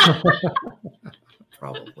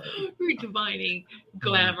 Probably. Redefining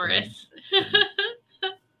glamorous.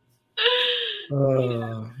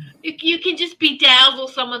 You can just bedazzle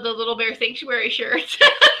some of the Little Bear Sanctuary shirts.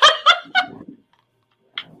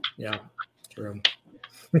 Yeah, true.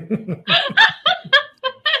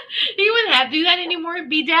 You wouldn't have to do that anymore.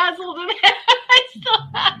 Bedazzled. I still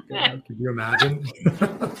have that. Could you imagine?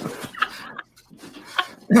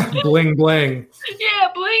 Bling bling. Yeah,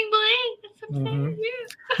 bling bling. That's what I'm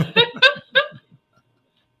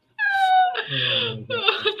saying.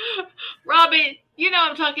 Robin, you know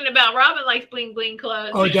what I'm talking about. Robin likes bling bling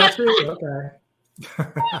clothes. Oh, that's really okay.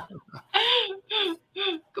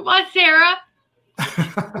 Come on, Sarah.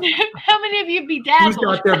 How many of you bedazzled? Who's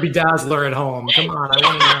got their bedazzler at home? Come on, I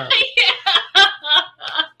want to know. Yeah.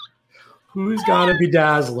 Who's got a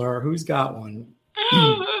bedazzler? Who's got one?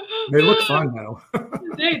 They look fun though.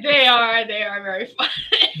 They are very fun.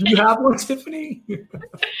 Do you have one, Tiffany?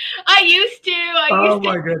 I used to. Oh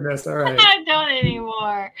my goodness! All right. I don't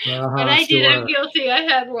anymore. But I did. I'm guilty. I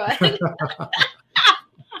had one.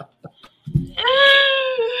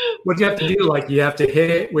 What do you have to do? Like you have to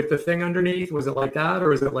hit it with the thing underneath? Was it like that,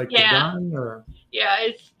 or is it like the gun? Or yeah,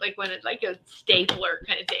 it's like when it's like a stapler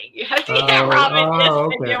kind of thing. You have to get Robin.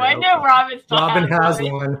 Okay, I know Robin still has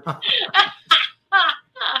one.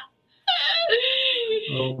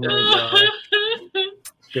 Oh my God.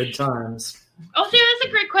 Good times. Oh, Sarah, that's a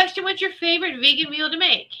great question. What's your favorite vegan meal to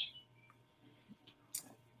make?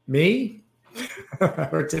 Me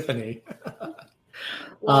or Tiffany?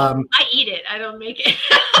 Well, I eat it. I don't make it.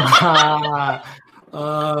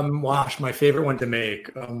 Gosh, my favorite one to make.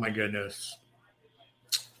 Oh my goodness.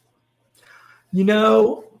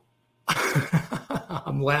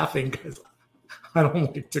 I'm laughing because I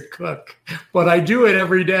don't like to cook, but I do it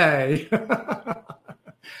every day.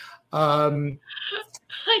 I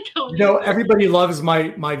don't everybody loves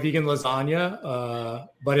my vegan lasagna,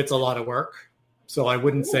 but it's a lot of work. So I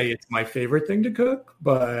wouldn't say it's my favorite thing to cook,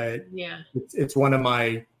 but it's one of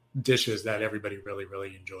my dishes that everybody really,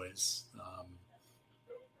 really enjoys.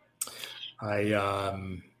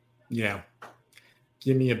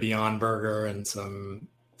 Give me a Beyond Burger and some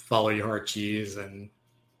Follow Your Heart cheese, and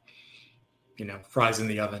fries in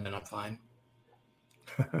the oven and I'm fine.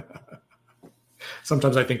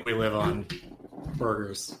 Sometimes I think we live on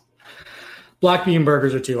burgers. Black bean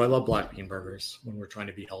burgers are too. I love black bean burgers when we're trying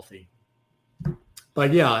to be healthy.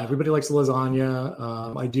 But yeah, everybody likes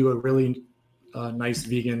lasagna. I do a really nice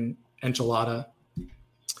vegan enchilada.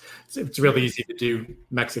 It's really easy to do,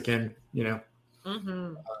 Mexican,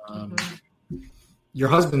 Your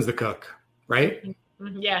husband's the cook, right?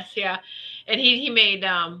 Yes, yeah. And he made,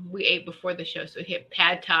 we ate before the show, so he had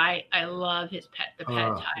pad thai. I love the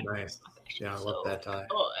pad thai. Nice. Yeah, I love pad thai.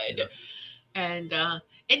 Good. And yeah,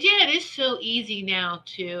 it is so easy now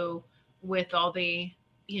with all the,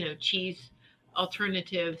 cheese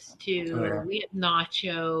alternatives to, we have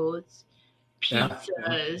nachos,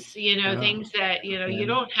 pizzas, things that, you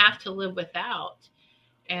don't have to live without.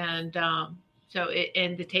 And so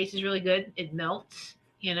the taste is really good. It melts,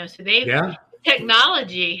 so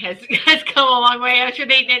technology has come a long way. I'm sure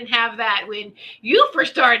they didn't have that when you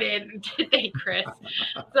first started, did they, Chris?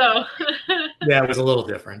 So yeah, it was a little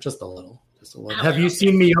different, just a little. Have you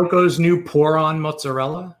seen Miyoko's new pour-on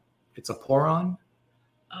mozzarella? It's a pour-on.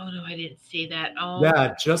 Oh no, I didn't see that. Oh yeah,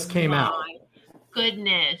 it just came out.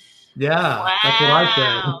 Goodness. Yeah, wow. That's what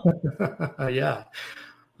I said. Yeah,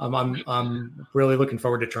 I'm really looking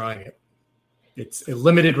forward to trying it. It's a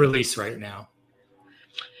limited release right now.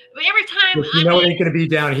 But every time it ain't going to be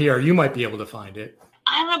down here, you might be able to find it.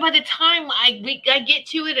 I don't know. By the time I get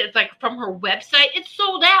to it, it's like from her website, it's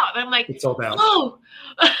sold out. I'm like, it's sold out. Oh,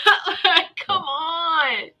 come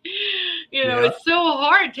on! It's so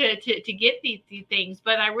hard to get these things.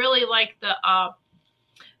 But I really like the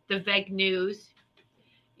VEG News,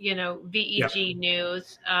 VEG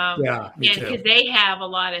News. Because they have a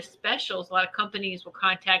lot of specials. A lot of companies will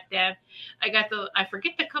contact them. I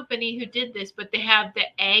forget the company who did this, but they have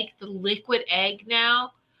the liquid egg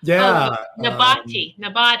now. Yeah. Nabati. I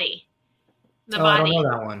don't know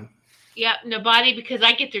that one. Yeah, Nabati, because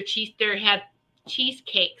I get they have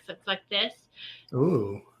cheesecakes. It's like this.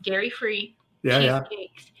 Ooh. Dairy-free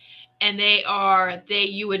cheesecakes. And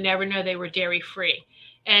you would never know they were dairy-free.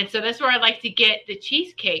 And so that's where I like to get the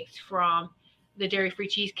cheesecakes from. The dairy-free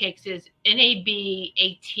cheesecakes is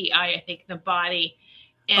Nabati, I think, Nabati.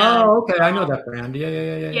 And, okay. I know that brand.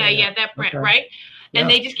 Yeah, that brand, right? And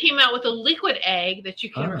they just came out with a liquid egg that you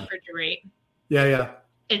can refrigerate. Yeah.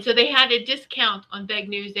 And so they had a discount on VEG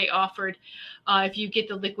News. They offered, if you get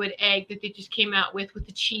the liquid egg that they just came out with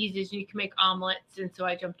the cheeses, and you can make omelets. And so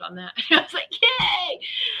I jumped on that. I was like, yay!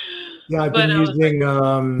 Yeah, I've been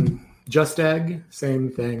using Just Egg, same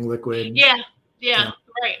thing, liquid. Yeah.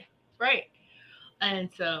 Right. And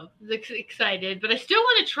so I was excited. But I still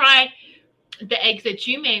want to try the eggs that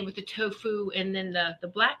you made with the tofu and then the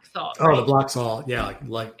black salt. Right? Oh, the black salt. Yeah,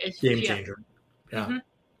 like game changer. Yeah. Mm-hmm.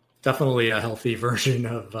 Definitely a healthy version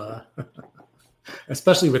of,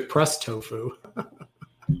 especially with pressed tofu.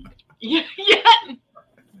 Yeah.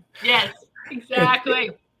 Yes,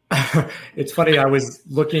 exactly. It's funny. I was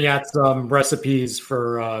looking at some recipes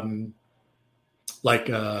for,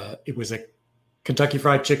 it was a Kentucky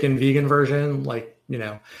Fried Chicken vegan version,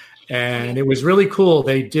 and it was really cool.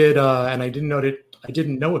 They did, and I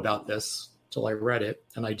didn't know about this till I read it,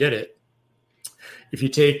 and I did it.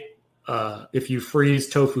 If you freeze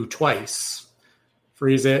tofu twice,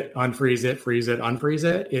 freeze it, unfreeze it, freeze it, unfreeze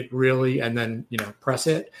it, it really, and then, press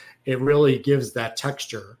it, it really gives that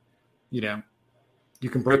texture, you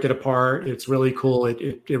can break it apart. It's really cool.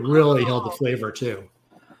 It really held the flavor too.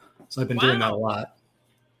 So I've been doing that a lot.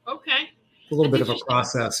 Okay. A little bit of a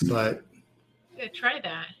process, but. Yeah, try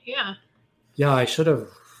that. Yeah. Yeah, I should have.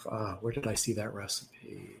 Where did I see that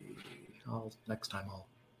recipe? Next time I'll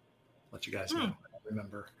let you guys know. I don't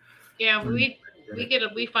remember. Yeah, we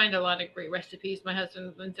find a lot of great recipes. My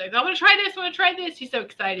husband says, "I want to try this. I want to try this." He's so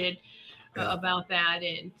excited about that,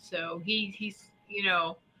 and so he's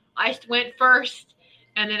I went first,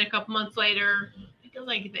 and then a couple months later, I think it was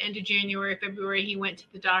like at the end of January, February, he went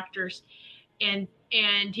to the doctor's, and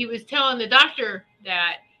he was telling the doctor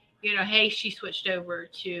that, hey, she switched over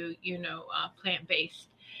to, plant-based.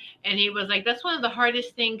 And he was like, that's one of the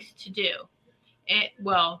hardest things to do. And,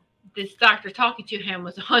 this doctor talking to him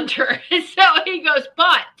was a hunter. So he goes,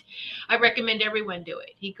 but I recommend everyone do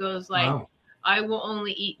it. He goes wow. I will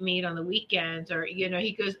only eat meat on the weekends, or,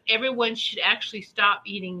 he goes, everyone should actually stop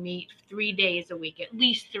eating meat 3 days a week, at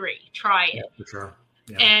least 3. Try it. Yeah, for sure.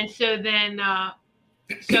 Yeah. And so then, my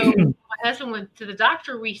husband went to the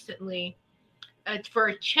doctor recently for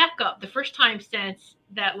a checkup. The first time since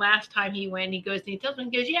that last time he went, he goes and he tells me,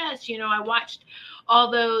 he goes, yes, I watched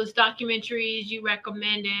all those documentaries you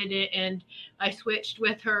recommended, and I switched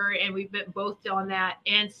with her, and we've been both on that.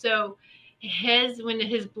 And so when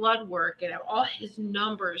his blood work and all his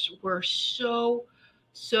numbers were so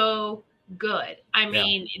good. I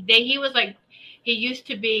mean, he was like, he used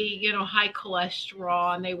to be, high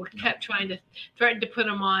cholesterol, and they were kept threatened to put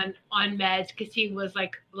him on meds because he was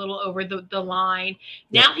like a little over the line.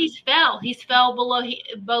 Now he's fell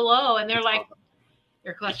below, and they're like,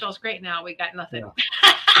 your cholesterol's great now. We got nothing.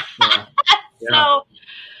 So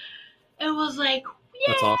it was like,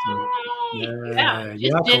 that's awesome.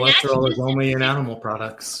 Cholesterol is only in animal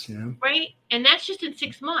products, right? And that's just in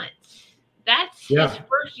 6 months. That's his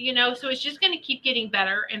first, so it's just going to keep getting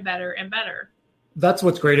better and better and better. That's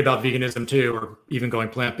what's great about veganism too, or even going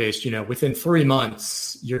plant-based. Within 3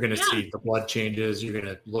 months, you're going to see the blood changes. You're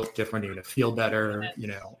going to look different. You're going to feel better.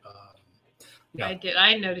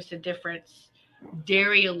 I noticed a difference.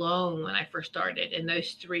 Dairy alone when I first started in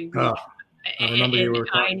those 3 weeks. I remember you were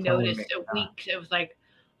I noticed a week. It was like,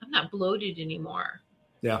 I'm not bloated anymore.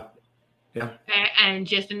 Yeah. And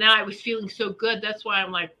now I was feeling so good. That's why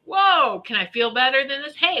I'm like, whoa, can I feel better than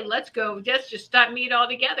this? Hey, let's go. Let's just stop meat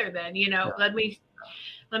altogether then, let me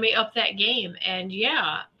up that game. And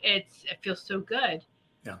it feels so good.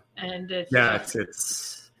 Yeah. And it's you're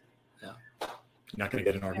not going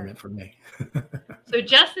to get an argument from me. So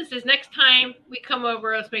Justin says, next time we come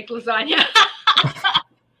over, let's make lasagna.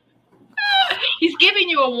 He's giving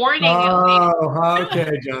you a warning. Oh,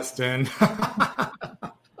 okay, Justin. I'll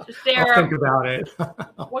think about it.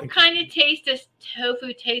 What kind of taste does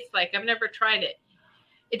tofu taste like? I've never tried it.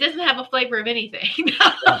 It doesn't have a flavor of anything. It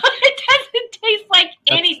doesn't taste like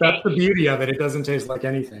anything. That's the beauty of it. It doesn't taste like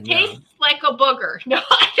anything. Tastes like a booger. No,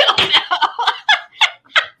 I don't know.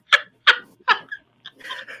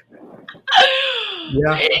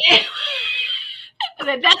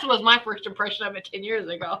 That was my first impression of it 10 years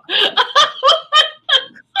ago.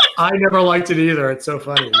 I never liked it either. It's so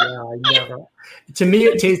funny. I never. To me,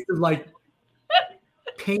 it tasted like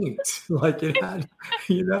paint. Like it had,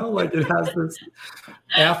 like it has this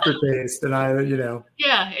aftertaste. And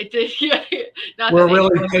Yeah, it did. Yeah. We're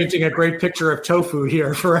really painting a great picture of tofu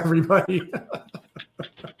here for everybody.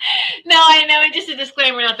 No, I know. Just a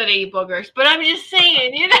disclaimer, not that I eat boogers, but I'm just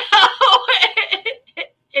saying,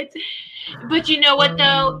 But you know what,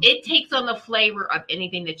 though? It takes on the flavor of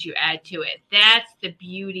anything that you add to it. That's the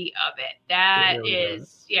beauty of it. That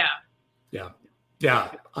is. Yeah.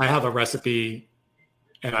 I have a recipe,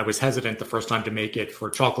 and I was hesitant the first time to make it for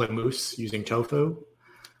chocolate mousse using tofu.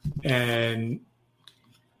 And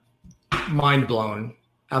mind blown.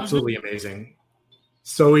 Absolutely amazing.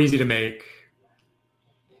 So easy to make.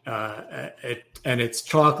 It's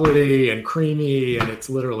chocolatey and creamy, and it's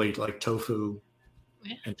literally like tofu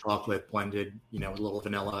and chocolate blended, with a little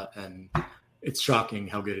vanilla, and it's shocking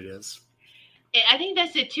how good it is. I think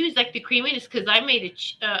that's it too. Is like the creaminess, because I made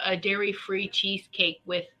a dairy-free cheesecake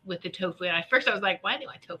with the tofu, and at first I was like, "Why do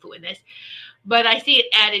I tofu in this?" But I see it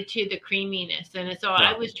added to the creaminess, and so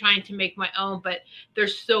I was trying to make my own, but they're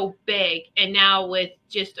so big. And now with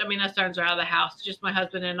us sons are out of the house, just my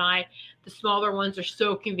husband and I. The smaller ones are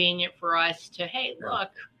so convenient for us to, hey,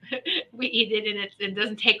 look, we eat it, and it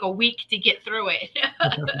doesn't take a week to get through it.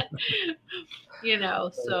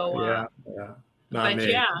 So. Not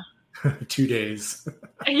me. 2 days.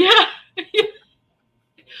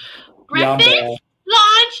 Breakfast,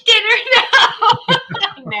 lunch, dinner.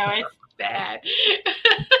 No, it's bad.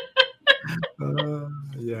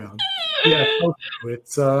 You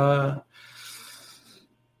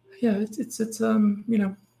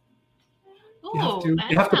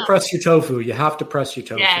have to press your tofu. Yes,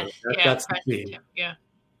 that's the key. Yeah.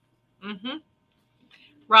 Mm-hmm.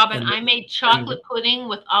 Robin, I made chocolate pudding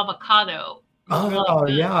with avocado. Oh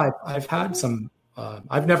yeah, I've had some.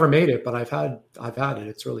 I've never made it, but I've had it.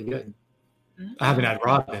 It's really good. Mm-hmm. I haven't had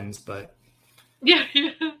Robin's, but yeah,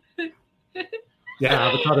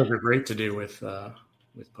 avocados are great to do with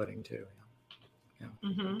pudding too. Yeah.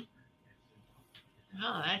 Mm-hmm.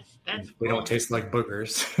 Oh, that's. They don't taste like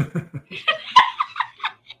boogers.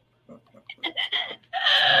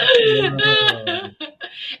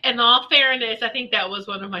 In all fairness, I think that was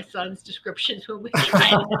one of my son's descriptions when we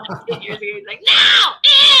tried it 10 years ago. He's like, "No,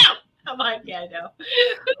 ew!" I'm like, "Yeah, I know."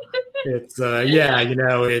 It's I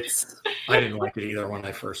didn't like it either when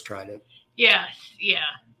I first tried it. Yes, yeah.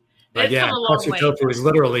 But press your tofu is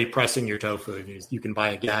literally pressing your tofu. You can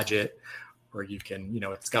buy a gadget, or you can,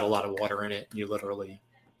 it's got a lot of water in it. You literally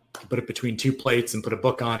put it between 2 plates and put a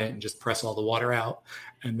book on it and just press all the water out.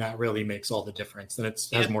 And that really makes all the difference. And it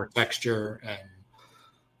has more texture and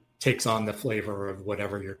takes on the flavor of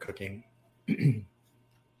whatever you're cooking. Hey,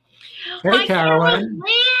 Carolyn.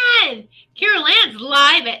 Carol Ann's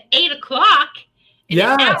live at 8:00. And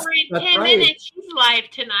Yes, it's hour and that's 10 right. minutes. She's live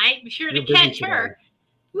tonight. Be sure You're to busy catch her.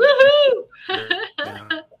 today. Woohoo!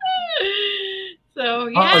 Yeah. So,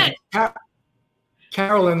 yeah.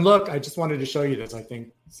 Carolyn, look, I just wanted to show you this. I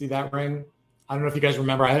think, see that ring? I don't know if you guys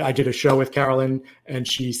remember. I did a show with Carolyn, and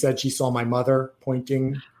she said she saw my mother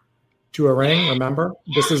pointing to a ring. Remember?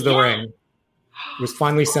 This is the ring. It was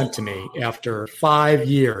finally sent to me after 5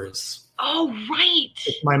 years. Oh, right.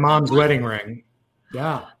 It's my mom's wedding ring.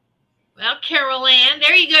 Yeah. Well, Carol Ann,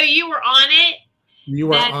 there you go. You were on it. You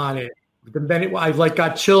were on it. Then I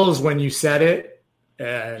got chills when you said it.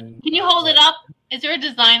 And can you hold it up? Is there a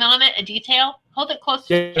design on it, a detail? Hold it close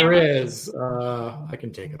to the there camera. is. I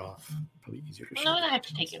can take it off. Probably easier to show. No, I don't have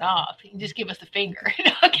to take it off. You can just give us the finger.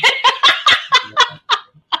 Okay.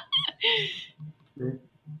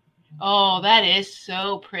 Oh, that is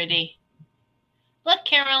so pretty. Look,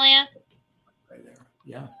 Carol Ann. Right there.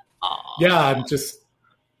 Yeah. Aww. Yeah, I'm just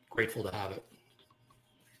grateful to have it.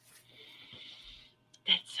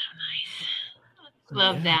 That's so nice.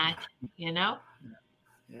 Love that. You know?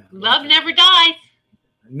 Yeah. Love never dies.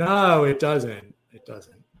 No, it doesn't. It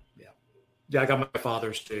doesn't. Yeah. Yeah, I got my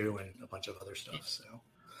father's too and a bunch of other stuff. So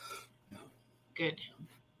Good.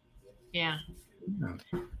 Yeah. yeah.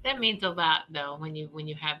 That means a lot though when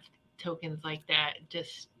you have tokens like that. It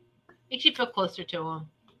just makes you feel closer to them.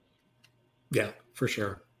 Yeah, for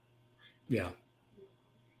sure. Yeah.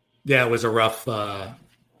 Yeah, it was a rough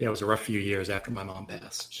few years after my mom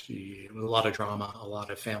passed. It was a lot of drama, a lot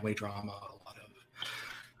of family drama,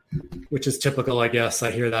 which is typical, I guess.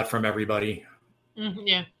 I hear that from everybody.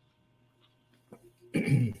 Yeah.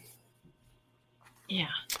 Yeah.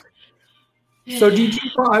 So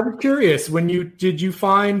I was curious, did you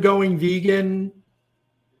find going vegan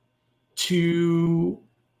to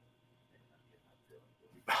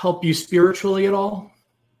help you spiritually at all?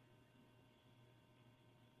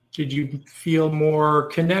 Did you feel more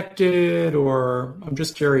connected, or I'm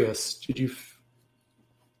just curious, did you?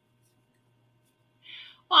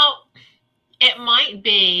 Well, it might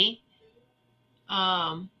be.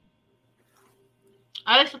 I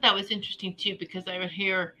always thought that was interesting too, because I would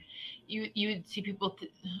hear you would see people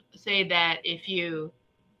say that if you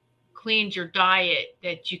cleaned your diet,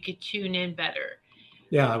 that you could tune in better.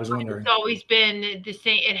 Yeah, I was wondering. It's always been the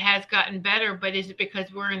same. It has gotten better, but is it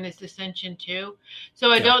because we're in this ascension too?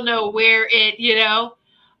 So I don't know where it, right.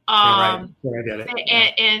 Yeah, I get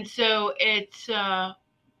it. And so it's,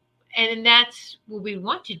 and that's what we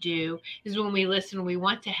want to do is when we listen, we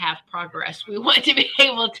want to have progress. We want to be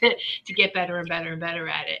able to get better and better and better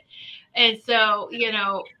at it. And so,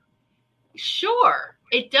 sure,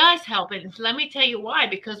 it does help. And let me tell you why,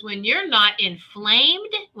 because when you're not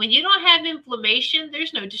inflamed, when you don't have inflammation,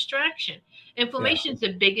 there's no distraction. Inflammation is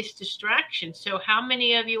the biggest distraction. So how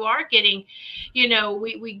many of you are getting,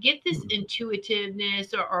 we get this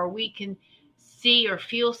intuitiveness or we can see or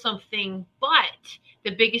feel something, but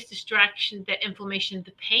the biggest distraction, the inflammation,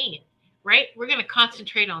 the pain, right? We're going to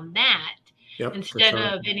concentrate on that instead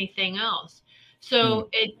of anything else. So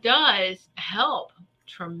it does help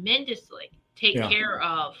tremendously take care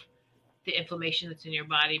of the inflammation that's in your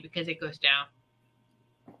body because it goes down.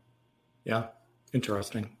 Yeah.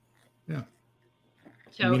 Interesting. Yeah.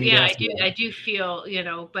 So I do feel,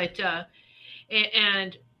 but,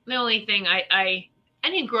 and the only thing I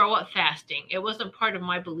didn't grow up fasting. It wasn't part of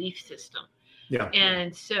my belief system. Yeah.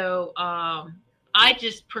 And so, I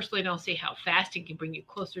just personally don't see how fasting can bring you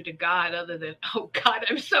closer to God other than, oh God,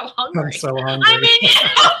 I'm so hungry. I'm so hungry. I mean,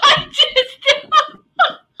 I just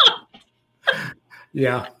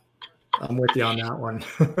yeah, I'm with you on that one.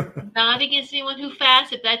 not against anyone who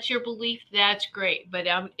fasts. If that's your belief, that's great. But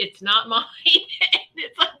it's not mine.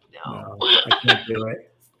 It's like, no, I can't do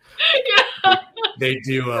it. They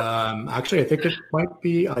do. Actually, I think it might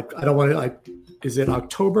be. I don't want to. Is it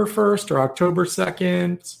October 1st or October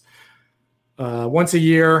 2nd? Once a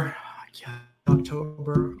year.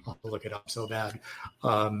 October. I'll have to look it up so bad.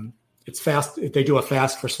 It's fast. They do a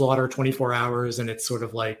fast for slaughter, 24 hours, and it's sort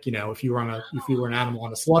of like if you were an animal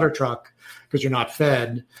on a slaughter truck because you're not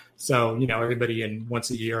fed. So everybody in once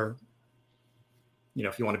a year.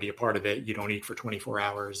 If you want to be a part of it, you don't eat for 24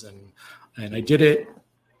 hours, and I did it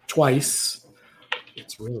twice.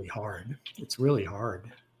 It's really hard. It's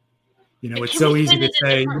so easy to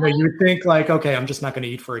say. You would think like, okay, I'm just not going to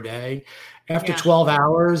eat for a day. After 12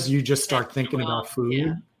 hours, you just start thinking about food.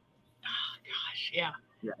 Yeah. Oh gosh, yeah.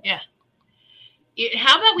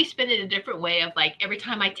 How about we spin it a different way of like every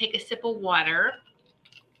time I take a sip of water,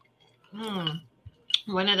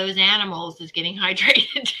 one of those animals is getting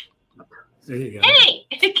hydrated. There you go. Hey,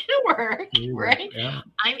 it can work, right? Yeah,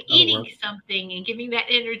 I'm eating something and giving that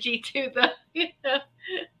energy to the.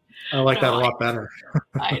 I like that a lot better.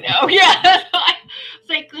 I know. Yeah. It's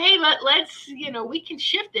like, hey, let's, we can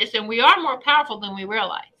shift this, and we are more powerful than we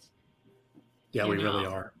realize. Yeah, we really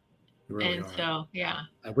are. We really are. So, yeah.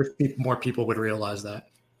 I wish more people would realize that.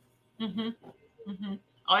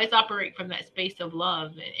 Always operate from that space of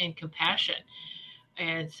love and compassion.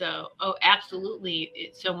 And so, absolutely.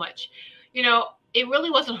 It's so much, it really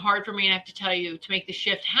wasn't hard for me, I have to tell you, to make the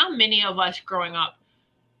shift. How many of us growing up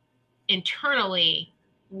internally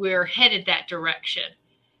we're headed that direction?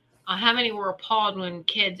 How many were appalled when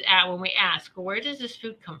we ask, well, where does this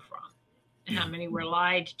food come from? And how many were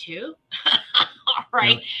lied to?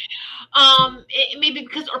 Right. Maybe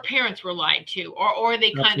because our parents were lied to, or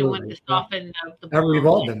they kind of went to soften the blow. We've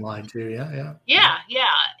all been lied to. Yeah.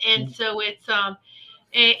 And so it's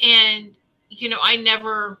and I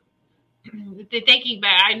never, thinking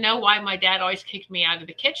back, I know why my dad always kicked me out of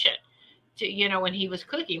the kitchen. When he was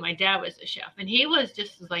cooking, my dad was a chef, and he was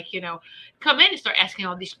just like, come in and start asking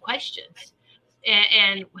all these questions.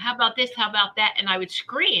 And how about this? How about that? And I would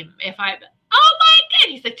scream oh my God.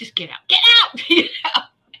 He's like, just get out.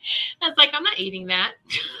 I was like, I'm not eating that.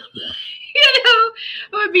 It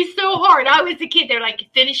would be so hard. I was a kid. They're like,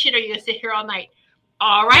 finish it or you're going to sit here all night.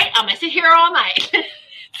 All right. I'm going to sit here all night.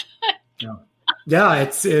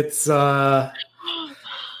 It's a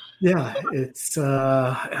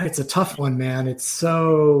tough one, man. It's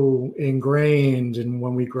so ingrained in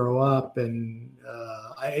when we grow up, and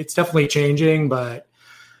it's definitely changing, but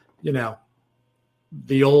the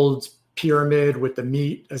old pyramid with the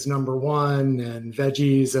meat as number one and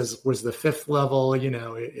veggies as was the fifth level,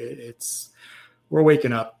 we're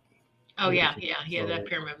waking up. Oh yeah. That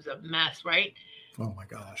pyramid was a mess, right? Oh my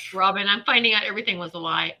gosh. Robin, I'm finding out everything was a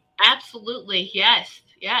lie. Absolutely. Yes.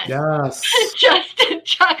 Justin,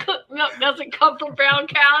 chocolate milk doesn't come from brown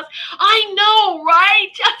cows. I know, right?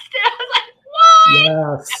 Justin, I was like, what?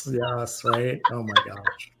 Yes, right. Oh my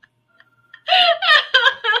gosh.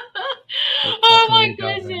 Oh my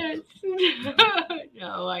goodness.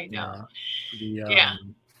 No, I know. Yeah.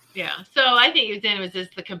 So I think it was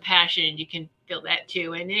just the compassion. You can feel that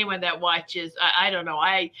too. And anyone that watches, I don't know,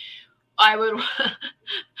 I would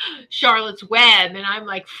Charlotte's Web, and I'm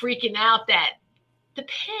like freaking out that the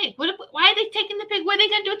pig. Why are they taking the pig? What are they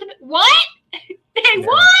going to do with the pig? What?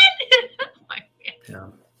 What?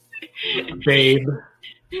 Babe.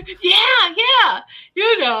 Yeah.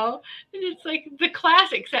 And it's like the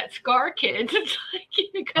classics that scar kids. It's like,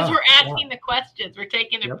 because we're asking the questions, we're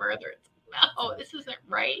taking it further. It's no, this isn't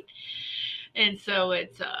right. And so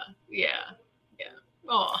it's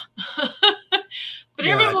Oh, but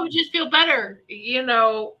everyone would just feel better,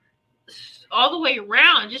 all the way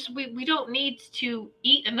around. Just we don't need to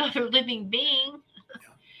eat another living being.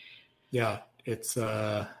 It's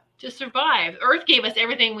to survive. Earth gave us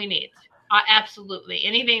everything we need. Absolutely.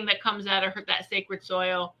 Anything that comes out of that sacred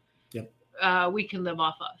soil, we can live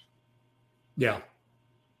off of.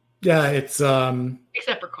 It's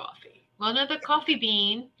except for coffee. Well, no, the coffee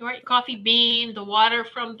bean, right? Coffee bean, the water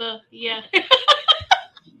from the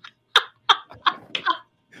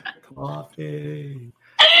coffee.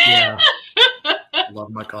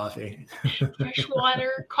 Love my coffee. Fresh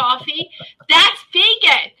water, coffee. That's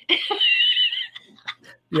vegan.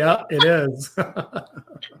 Yeah, it is.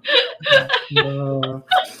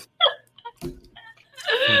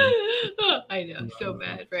 I know, so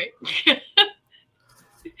bad, right?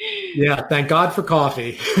 Yeah, thank God for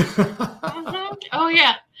coffee. Oh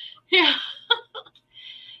yeah. Yeah.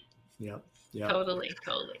 Totally.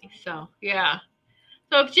 So yeah.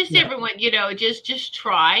 So just everyone, just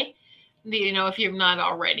try. If you're not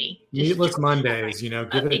already. Meatless Mondays, give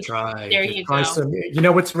it a try. There you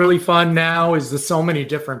go. What's really fun now is there's so many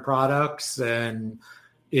different products, and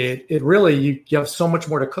it really, you have so much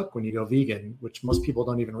more to cook when you go vegan, which most people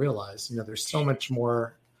don't even realize. There's so much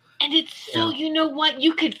more. And it's so, you know what?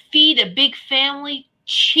 You could feed a big family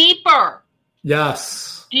cheaper.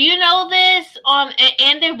 Yes. Do you know this?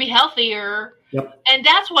 And they'll be healthier. Yep. And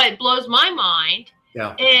that's why it blows my mind.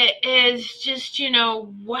 Yeah. It is just,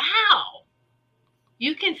 wow.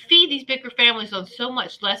 You can feed these bigger families on so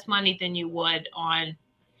much less money than you would on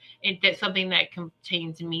something that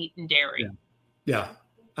contains meat and dairy. Yeah,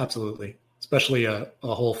 absolutely. Especially a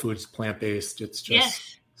Whole Foods plant-based. It's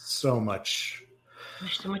just so much.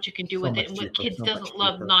 There's so much you can do with it. And what kids doesn't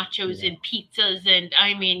love nachos and pizzas. And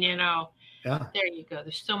I mean, there you go.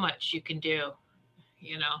 There's so much you can do,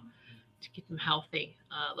 to keep them healthy.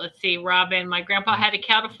 Let's see, Robin, my grandpa had a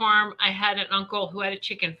cattle farm. I had an uncle who had a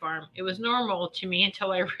chicken farm. It was normal to me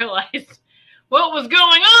until I realized what was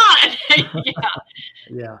going on.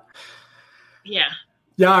 Yeah.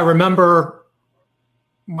 Yeah, I remember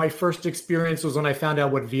my first experience was when I found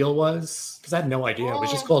out what veal was, because I had no idea. It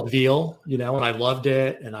was just called veal, you know, and I loved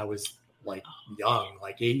it. And I was like young,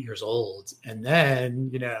 like 8 years old. And then,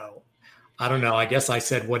 you know, I don't know, I guess I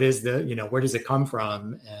said, what is the, you know, where does it come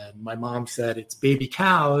from? And my mom said, it's baby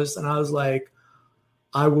cows. And I was like,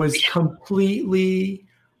 I was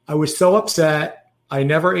so upset. I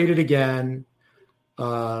never ate it again.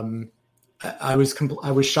 I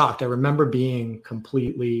was shocked. I remember being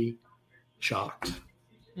completely shocked.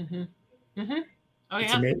 Mm-hmm. Mm-hmm. Oh,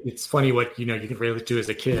 It's funny what, you know, you can relate to as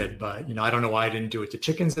a kid, but, you know, I don't know why I didn't do it to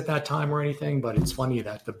chickens at that time or anything, but it's funny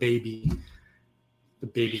that the baby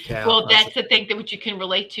cow. Well, that's the thing that what you can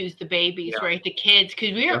relate to is the babies, right? The kids,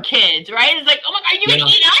 because we were kids, right? It's like, oh my God, you gonna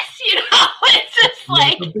eat us? You know, it's just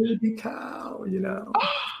like the baby cow, you know.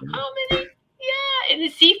 How many? Yeah, and the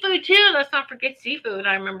seafood too. Let's not forget seafood.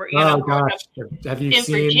 I remember, you know, gosh, have you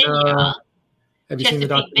seen the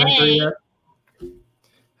documentary yet?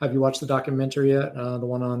 Have you watched the documentary yet? The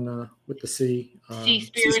one on with the sea.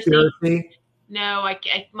 Seaspiracy? No, I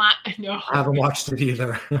haven't watched it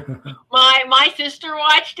either. my sister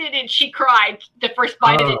watched it and she cried the first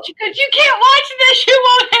bite of it. She goes, "You can't watch this. You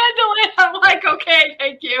won't handle it." I'm like, "Okay,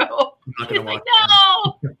 thank you." She's like,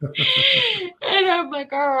 "No," and I'm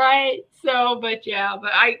like, "All right." So, but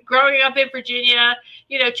growing up in Virginia,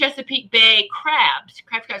 you know, Chesapeake Bay, crabs,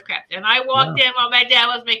 and I walked in while my dad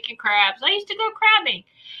was making crabs. I used to go crabbing.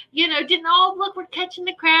 You know, didn't look, we're catching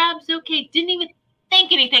the crabs. Okay, didn't even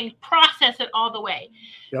think anything, process it all the way.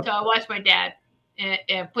 Yep. So I watched my dad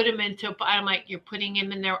and put him into, I'm like, "You're putting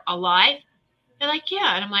him in there alive?" They're like,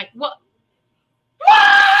 "Yeah." And I'm like, "What?"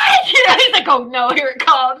 You know, he's like, "Oh no, here it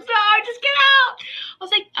comes. No, just get out." I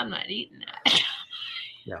was like, "I'm not eating that."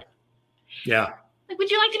 Yeah. Like, "Would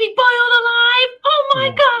you like to be boiled alive?" Oh my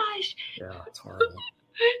gosh. Yeah, it's horrible.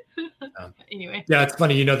 Anyway. Yeah, it's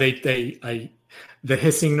funny. You know, the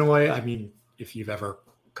hissing noise. I mean, if you've ever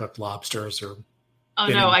cooked lobsters or. Oh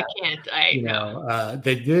no, I can't. You know,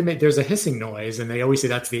 there's a hissing noise, and they always say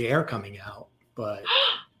that's the air coming out, but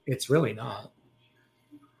it's really not.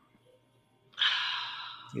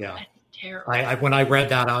 Yeah, that's terrible. When I read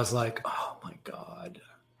that, I was like, "Oh my God."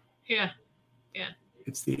 Yeah.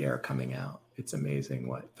 It's the air coming out. It's amazing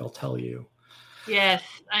what they'll tell you. Yes,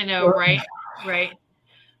 I know, right?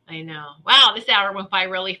 I know. Wow, this hour went by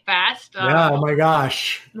really fast. Oh my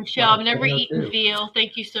gosh. Michelle, I've never eaten veal.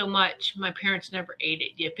 Thank you so much. My parents never ate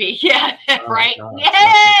it. Yippee. Yeah, right?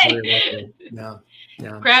 Yay!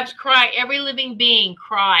 Yeah. Crabs cry. Every living being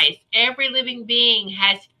cries. Every living being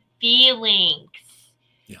has feelings.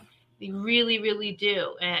 Yeah. They really, really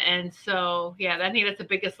do. And so, yeah, I think that's the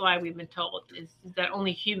biggest lie we've been told is that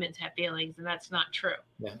only humans have feelings, and that's not true.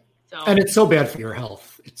 Yeah. And it's so bad for your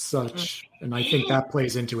health. It's such, and I think that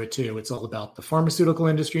plays into it too. It's all about the pharmaceutical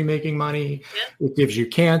industry making money. Yeah. It gives you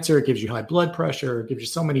cancer. It gives you high blood pressure. It gives you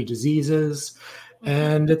so many diseases.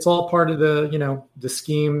 And it's all part of the, you know, the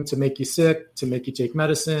scheme to make you sick, to make you take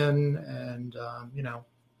medicine. And, you know,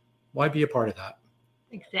 why be a part of that?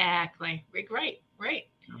 Exactly. Right.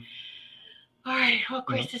 Yeah. All right. Well,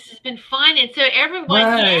 Chris, this has been fun. And so everyone.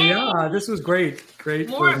 Yeah, this was great. Great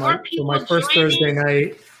for my first Thursday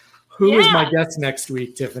night. Who is my guest next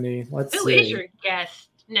week, Tiffany? Let's see. Who is your guest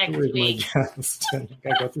next week? My guest?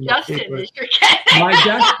 Justin is your guest. My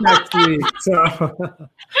guest next week. So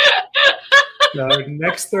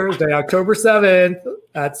next Thursday, October 7th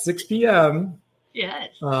at 6 p.m. Yes.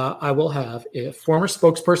 I will have a former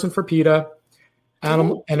spokesperson for PETA,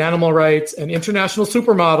 animal rights, an international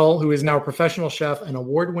supermodel who is now a professional chef and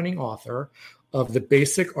award-winning author of The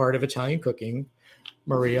Basic Art of Italian Cooking,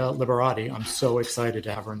 Maria Liberati. I'm so excited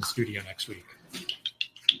to have her in the studio next week.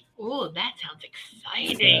 Oh, that sounds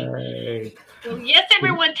exciting. Hey. So yes,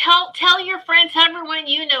 everyone, tell your friends, everyone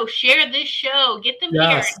you know, share this show. Get them here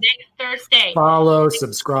next Thursday. Follow,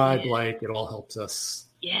 subscribe, like, it all helps us.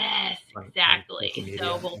 Yes, exactly.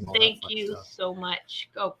 So, well, thank you so much.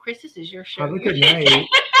 Oh, Chris, this is your show. Have a good night.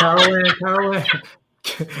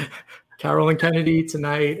 Carolyn Kennedy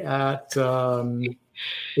tonight at 8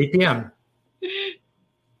 p.m.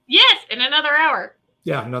 Yes, in another hour.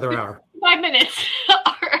 Yeah, another hour. 5 minutes.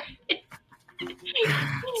 All right.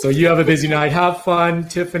 So you have a busy night. Have fun,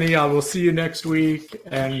 Tiffany. I will see you next week.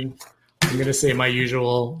 And I'm going to say my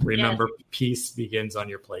usual, remember, peace begins on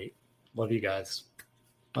your plate. Love you guys.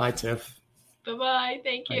 Bye, Tiff. Bye-bye.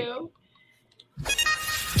 Thank you.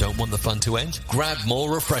 Don't want the fun to end? Grab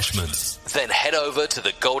more refreshments. Then head over to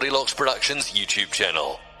the Goldilocks Productions YouTube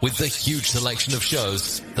channel. With the huge selection of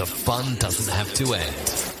shows, the fun doesn't have to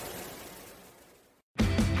end.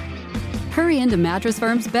 Hurry into Mattress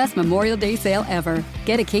Firm's best Memorial Day sale ever.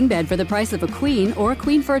 Get a king bed for the price of a queen or a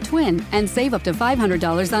queen for a twin and save up to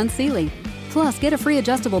 $500 on Sealy. Plus, get a free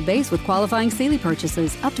adjustable base with qualifying Sealy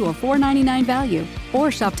purchases up to a $499 value. Or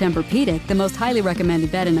shop Tempur-Pedic, the most highly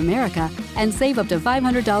recommended bed in America, and save up to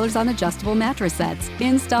 $500 on adjustable mattress sets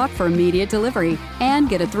in stock for immediate delivery. And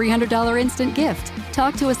get a $300 instant gift.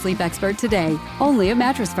 Talk to a sleep expert today, only at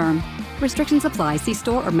Mattress Firm. Restrictions apply. See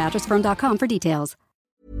store or mattressfirm.com for details.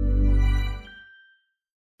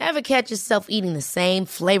 Ever catch yourself eating the same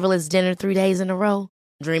flavorless dinner 3 days in a row?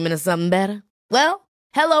 Dreaming of something better? Well,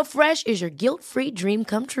 HelloFresh is your guilt-free dream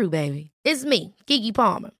come true, baby. It's me, Keke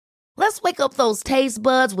Palmer. Let's wake up those taste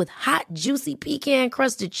buds with hot, juicy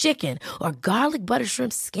pecan-crusted chicken or garlic butter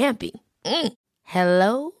shrimp scampi.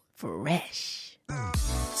 Hello Fresh.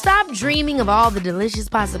 Stop dreaming of all the delicious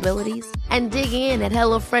possibilities and dig in at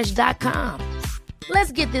HelloFresh.com.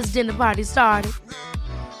 Let's get this dinner party started.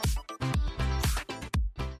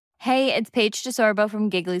 Hey, it's Paige DeSorbo from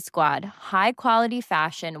Giggly Squad. High quality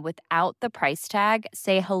fashion without the price tag.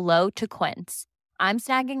 Say hello to Quince. I'm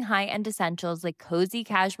snagging high-end essentials like cozy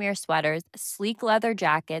cashmere sweaters, sleek leather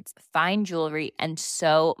jackets, fine jewelry, and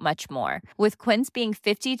so much more. With Quince being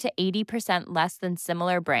 50 to 80% less than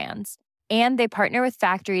similar brands. And they partner with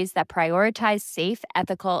factories that prioritize safe,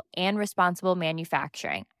 ethical, and responsible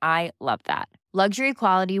manufacturing. I love that. Luxury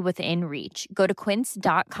quality within reach. Go to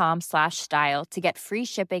quince.com/style to get free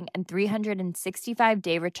shipping and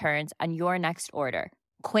 365-day returns on your next order.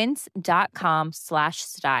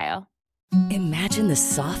 Quince.com/style. Imagine the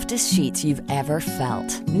softest sheets you've ever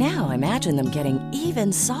felt. Now imagine them getting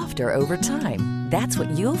even softer over time. That's what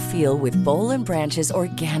you'll feel with Boll & Branch's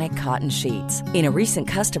organic cotton sheets. In a recent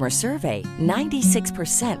customer survey,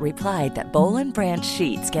 96% replied that Boll & Branch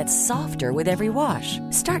sheets get softer with every wash.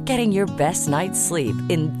 Start getting your best night's sleep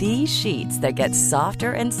in these sheets that get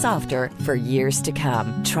softer and softer for years to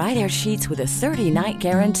come. Try their sheets with a 30-night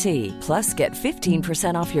guarantee. Plus, get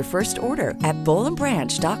 15% off your first order at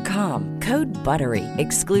bollandbranch.com. Code BUTTERY.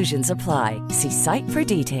 Exclusions apply. See site for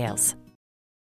details.